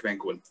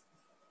recommend going?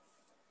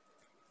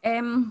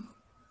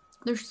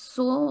 There's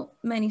so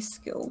many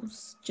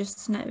schools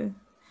just now.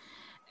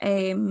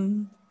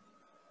 And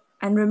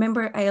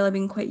remember Isla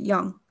being quite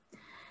young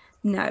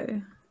now.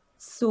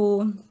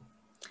 So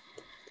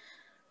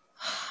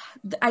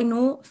I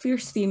know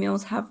Fierce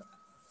Females have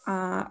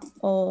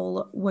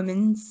all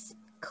women's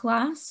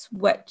class,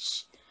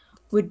 which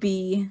would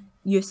be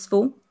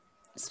useful,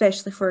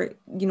 especially for,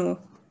 you know,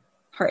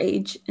 her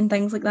age and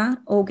things like that.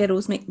 All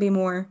girls make her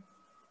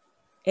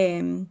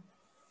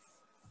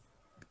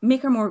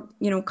more,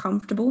 you know,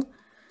 comfortable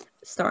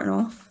starting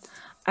off.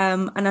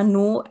 And I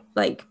know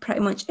like pretty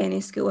much any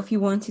school, if you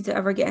wanted to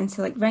ever get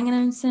into like ring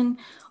announcing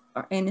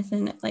or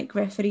anything like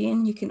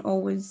refereeing, you can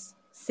always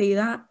say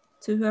that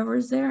to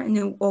whoever's there, and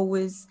they'll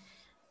always,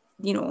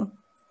 you know,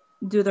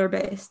 do their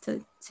best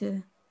to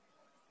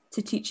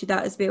teach you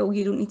that as well.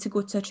 You don't need to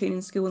go to a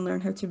training school and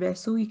learn how to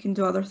wrestle. You can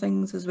do other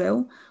things as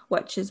well,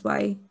 which is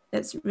why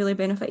it's really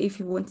beneficial if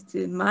you wanted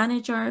to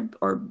manage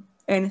or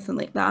anything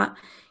like that.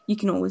 You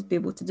can always be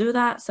able to do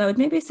that. So I would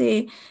maybe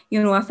say,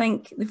 you know, I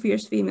think the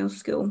Fierce Female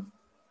School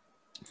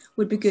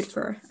would be good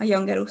for a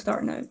young girl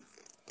starting out.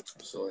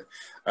 Absolutely.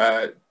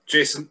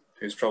 Jason,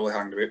 who's probably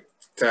hanged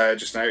about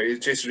just now,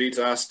 Jason Reed's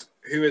asked,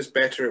 who is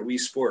better at Wii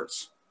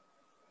Sports?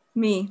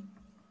 Me,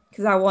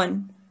 because I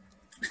won.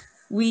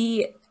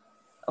 We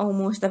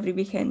almost every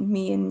weekend,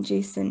 me and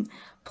Jason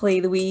play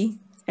the Wii,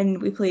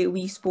 and we play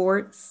Wii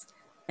Sports,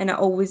 and I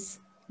always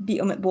beat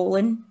him at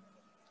bowling.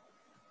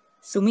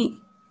 So me.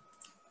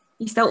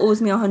 He still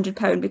owes me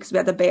 £100 because we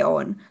had a bet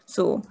on.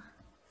 So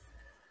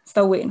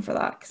still waiting for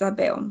that because I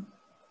bet on.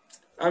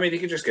 I mean, you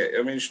can just get,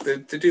 I mean,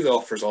 they do the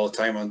offers all the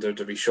time on their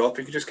WWE shop.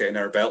 You can just get an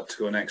hour belt to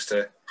go next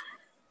to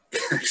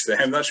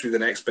him. That should be the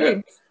next bit.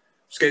 Yeah.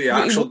 Just get the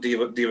actual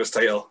Diva's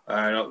title.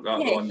 Not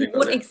the one he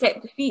won't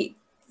accept defeat.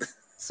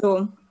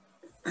 So.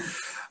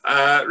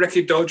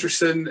 Ricky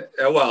Dodgerson,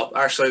 well,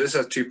 actually, this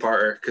is a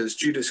two-parter because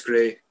Judas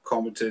Gray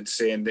commented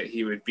saying that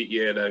he would beat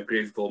you in a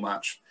Grave Bowl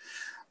match.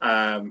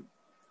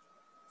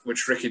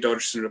 Which Ricky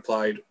Dodgerson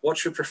replied,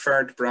 what's your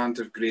preferred brand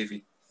of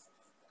gravy?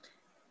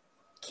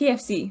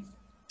 KFC.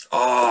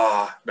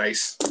 Ah,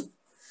 nice.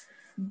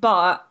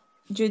 But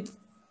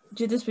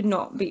Judas would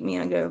not beat me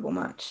in a graveable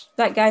match.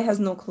 That guy has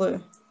no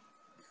clue.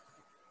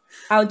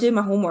 I'll do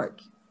my homework.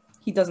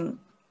 He doesn't.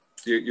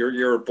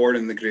 You're born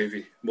in the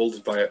gravy,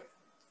 molded by it.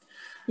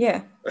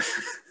 Yeah.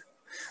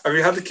 Have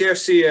you had the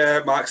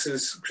KFC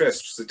Max's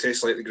crisps that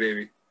taste like the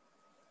gravy?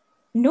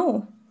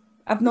 No,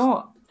 I've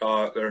not.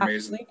 Oh, they're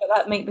amazing. Actually, but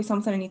that might be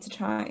something I need to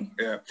try.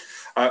 Yeah.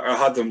 I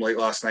had them like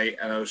last night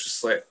and I was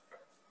just like,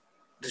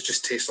 they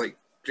just taste like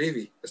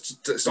gravy.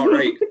 It's not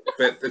right,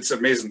 but it's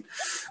amazing.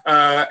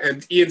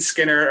 And Ian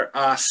Skinner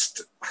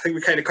asked, I think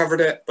we kind of covered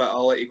it, but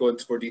I'll let you go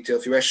into more detail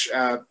if you wish.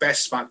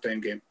 Best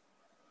SmackDown game?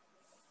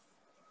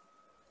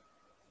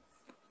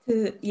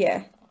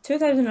 Yeah,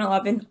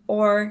 2011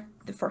 or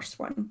the first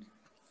one.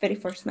 Very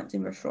first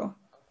SmackDown vs. Raw.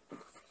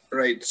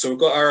 Right, so we've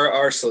got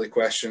our silly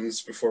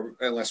questions before,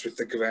 unless we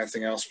think of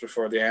anything else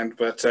before the end.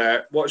 But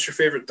what's your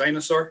favourite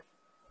dinosaur?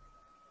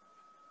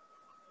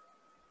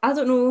 I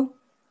don't know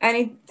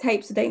any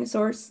types of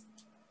dinosaurs.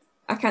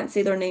 I can't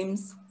say their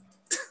names.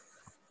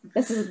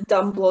 This is a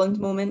dumb blonde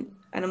moment,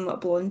 and I'm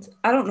not blonde.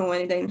 I don't know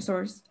any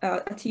dinosaurs.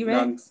 A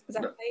T-Rex? Is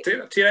that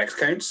right? T-Rex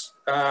counts.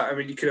 I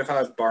mean, you could have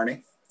had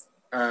Barney.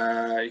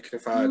 You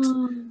could have had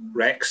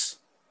Rex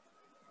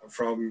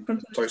from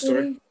Toy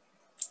Story.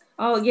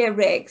 Oh yeah,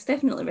 Rex,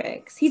 definitely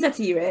Rex. He's a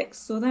T-Rex,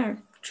 so they're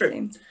True.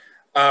 same.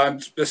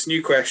 And this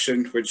new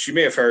question, which you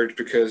may have heard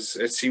because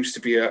it seems to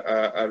be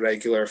a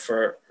regular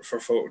for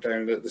folk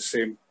down at the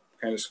same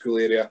kind of school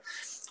area.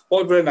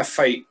 What would win in a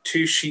fight,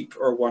 2 sheep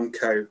or 1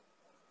 cow?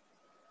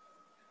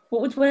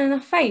 What would win in a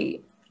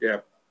fight? Yeah,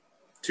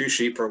 2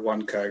 sheep or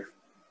 1 cow?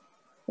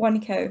 1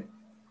 cow.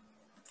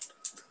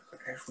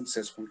 Everyone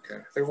says 1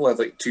 cow. I've only had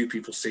like 2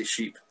 people say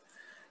sheep.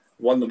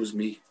 One of them was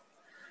me.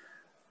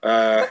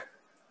 The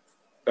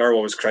other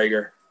one was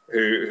Krieger,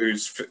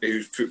 who's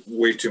put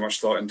way too much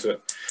thought into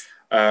it.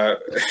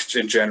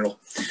 In general.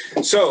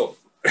 So,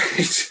 I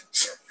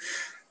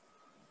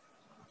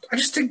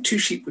just think 2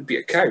 sheep would be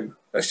a cow.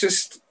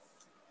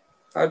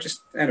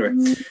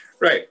 Anyway.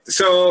 Right.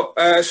 So,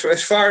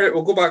 as far,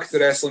 we'll go back to the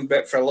wrestling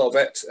bit for a little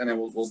bit, and then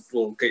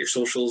we'll get your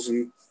socials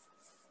and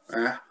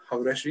have the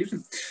rest of the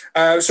evening.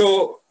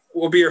 So,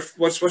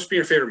 what's been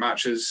your favourite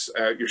matches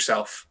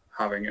yourself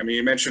having? I mean,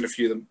 you mentioned a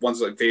few of them, ones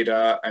like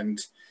Vega and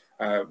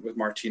with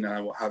Martina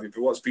and what have you,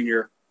 but what's been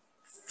your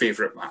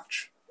favourite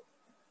match?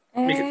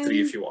 Make it 3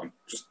 if you want,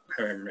 just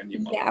however many you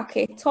want. Yeah,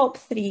 okay. Top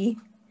 3.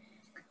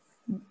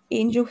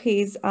 Angel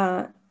Hayes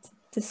at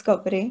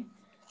Discovery.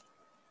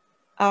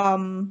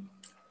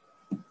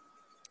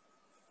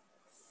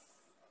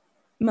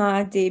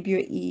 My debut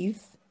at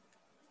Eve.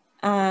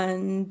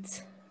 And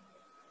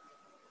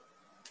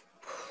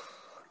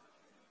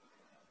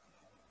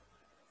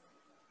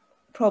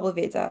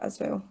probably Veda as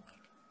well.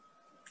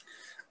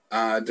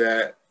 And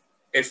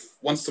if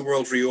once the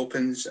world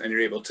reopens and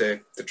you're able to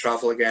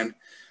travel again,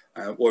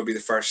 what would be the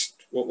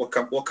first?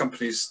 What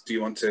companies do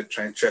you want to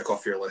try and check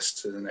off your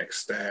list in the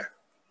next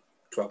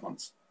 12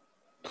 months?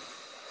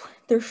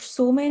 There's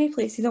so many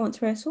places I want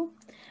to wrestle.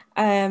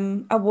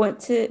 I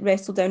want to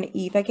wrestle down at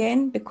Eve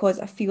again because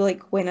I feel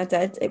like when I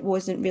did, it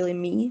wasn't really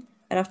me,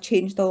 and I've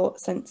changed a lot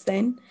since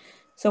then.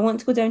 So I want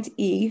to go down to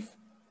Eve.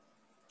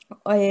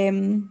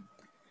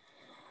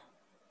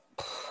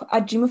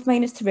 A dream of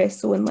mine is to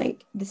wrestle in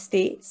like the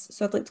States,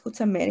 so I'd like to go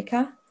to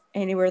America,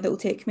 anywhere that will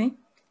take me.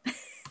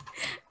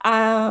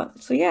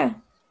 So yeah.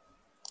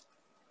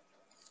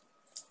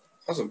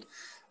 Awesome.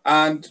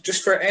 And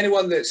just for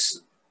anyone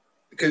that's,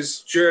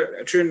 because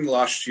during the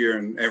last year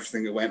and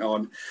everything that went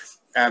on,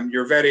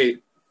 you're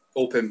very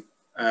open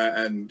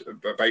and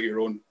about your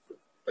own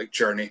like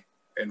journey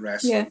in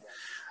wrestling.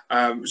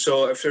 Yeah.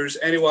 So if there's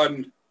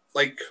anyone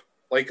like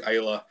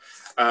Isla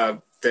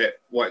that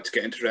wanted to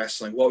get into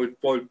wrestling, what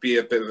would be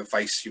a bit of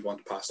advice you want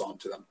to pass on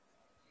to them?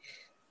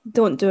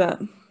 Don't do it.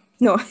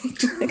 No.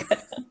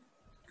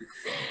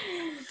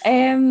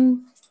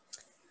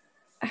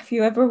 If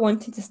you ever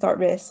wanted to start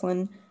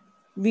wrestling,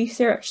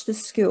 research the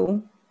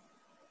school,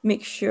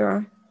 make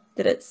sure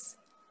that it's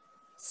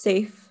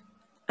safe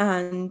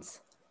and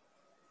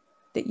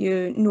that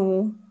you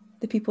know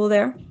the people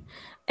there.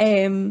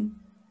 Find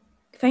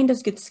a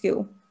good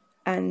school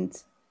and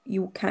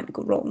you can't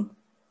go wrong.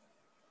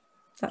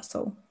 That's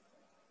all.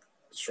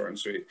 Short and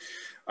sweet.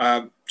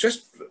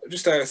 Just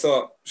I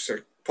thought,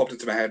 popped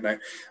into my head now.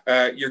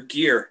 Your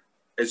gear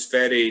is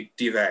very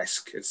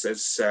Diva-esque. It's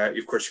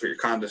of course you've got your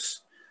Candice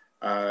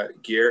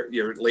gear,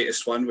 your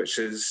latest one, which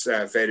is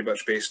very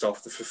much based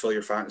off the Fulfill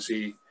Your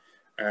Fantasy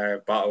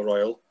Battle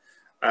Royal.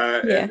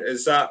 Yeah.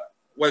 Is that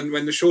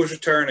when the shows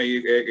return? Are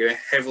you going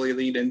to heavily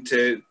lean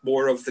into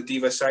more of the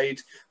Diva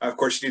side? Of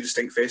course, you do the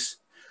stink face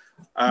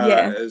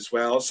as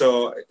well.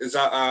 So is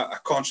that a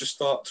conscious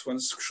thought when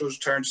the shows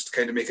return, just to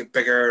kind of make it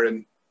bigger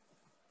and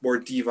more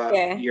Diva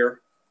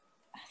gear?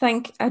 I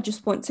think I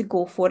just want to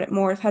go for it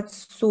more. I've had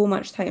so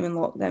much time in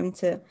lockdown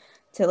to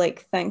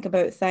like think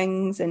about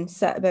things and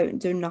sit about and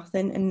do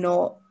nothing and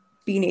not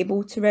being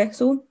able to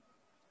wrestle.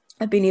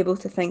 I've been able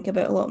to think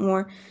about it a lot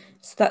more.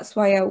 So that's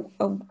why I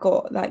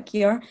got that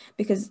gear,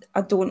 because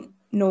I don't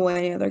know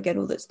any other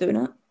girl that's doing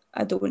it.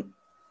 I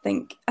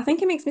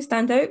think it makes me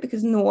stand out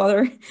because no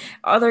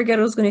other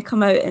girl's going to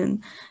come out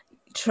in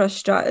Trish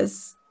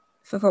Stratus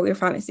Fulfill Your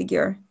Fantasy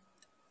gear.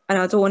 And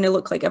I don't want to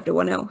look like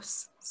everyone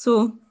else.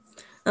 So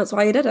that's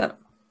why I did it.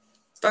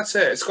 That's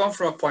it. It's gone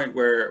from a point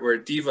where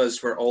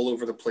divas were all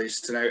over the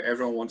place to now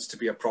everyone wants to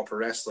be a proper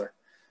wrestler.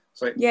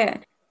 It's like, yeah,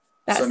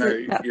 that's so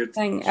the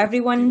thing.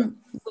 Everyone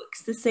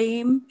looks the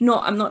same. No,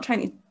 I'm not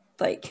trying to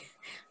like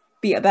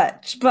be a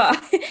bitch,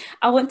 but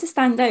I want to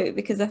stand out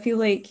because I feel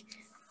like,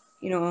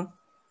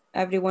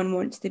 everyone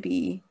wants to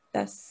be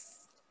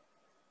this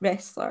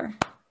wrestler,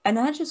 and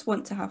I just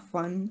want to have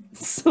fun.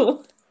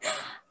 So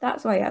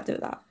that's why I do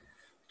that.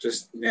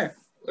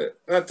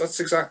 That's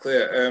exactly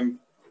it.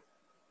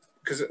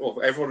 Because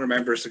everyone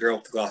remembers the girl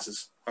with the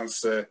glasses. That's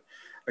the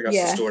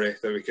story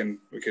that we can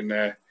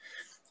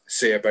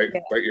say about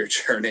your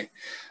journey.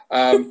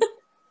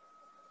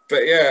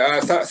 But yeah,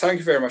 thank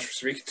you very much for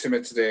speaking to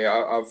me today.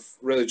 I've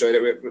really enjoyed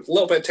it. With a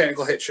little bit of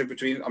technical hitch in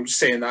between. I'm just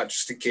saying that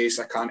just in case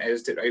I can't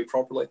edit it out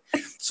properly.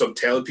 So I'm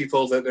telling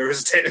people that there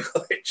was a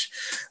technical hitch.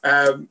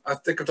 I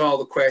think I've done all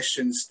the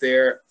questions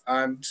there.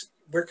 And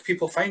where can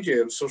people find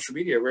you on social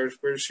media? Where can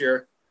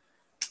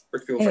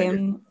people find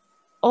you?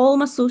 All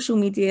my social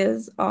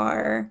medias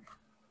are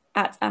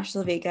at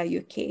Ashley Vega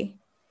UK.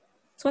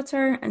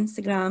 Twitter,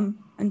 Instagram,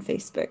 and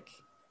Facebook.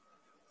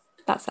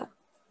 That's it.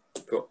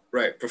 Cool.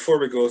 Right. Before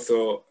we go,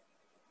 though,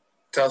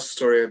 tell us a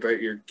story about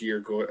your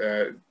gear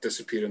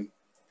disappearing.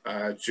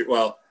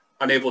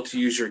 Unable to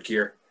use your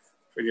gear.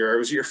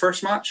 Was it your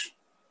first match?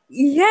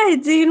 Yeah,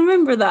 do you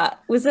remember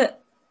that? Was it?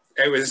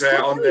 It was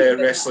on the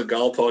Wrestling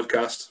Gal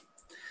podcast.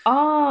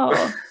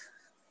 Oh,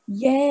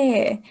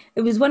 yeah.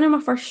 It was one of my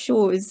first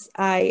shows.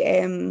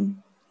 It was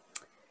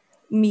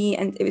me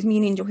and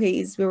Angel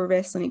Hayes. We were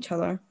wrestling each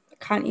other. I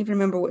can't even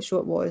remember what show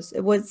it was.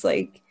 It was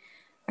like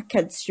a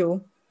kids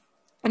show,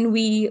 and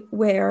we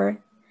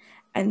wanted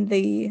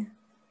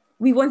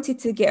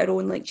to get our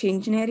own like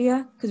changing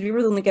area because we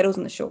were the only girls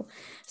on the show.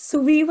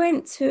 So we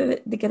went to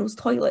the girls'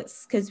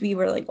 toilets because we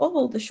were like, oh,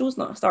 well, the show's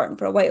not starting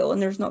for a while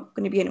and there's not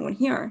going to be anyone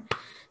here.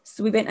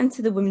 So we went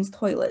into the women's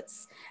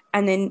toilets,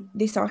 and then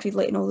they started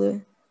letting all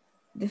the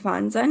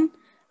fans in,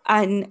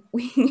 and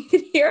we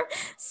could hear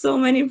so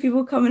many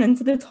people coming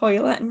into the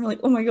toilet, and we're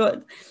like, oh my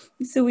God.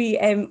 So we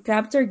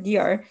grabbed our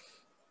gear,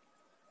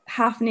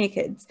 half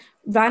naked,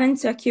 ran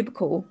into a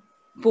cubicle,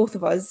 both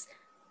of us.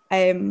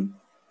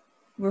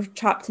 We're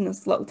trapped in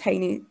this little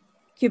tiny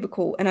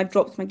cubicle, and I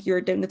dropped my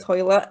gear down the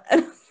toilet.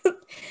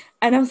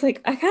 And I was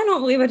like, I cannot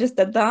believe I just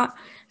did that.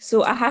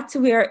 So I had to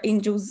wear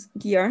Angel's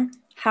gear,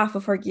 half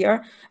of her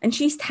gear, and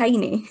she's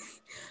tiny.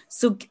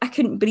 So I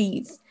couldn't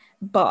breathe,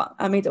 but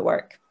I made it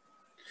work.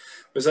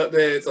 Was that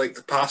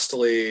the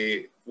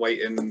pastel-y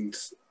white and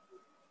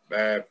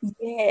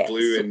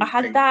blue? So and I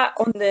had pink? that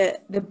on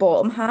the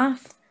bottom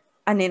half,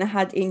 and then I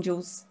had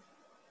Angel's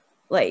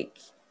like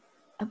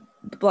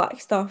black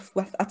stuff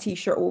with a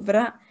t-shirt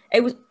over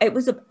it. It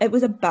was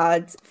a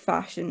bad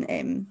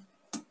fashion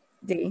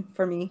day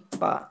for me,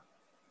 but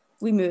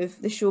we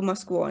move. The show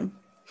must go on.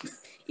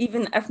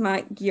 Even if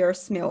my gear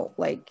smelled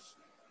like,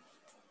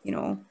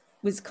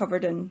 was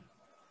covered in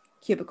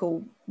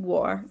cubicle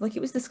water. Like,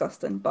 it was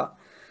disgusting, but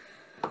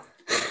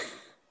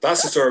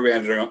that's the story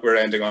we're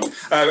ending on.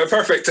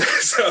 Perfect.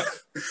 So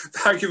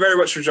thank you very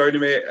much for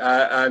joining me.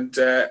 I'm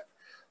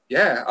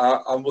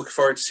looking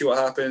forward to see what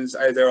happens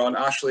either on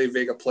Ashley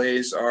Vega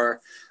Plays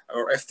or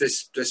if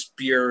this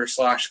beer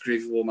 /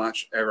 Gravy Bowl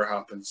match ever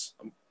happens.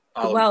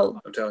 I'm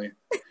telling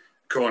you.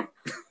 Come on.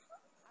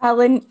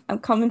 Alan, I'm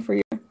coming for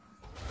you.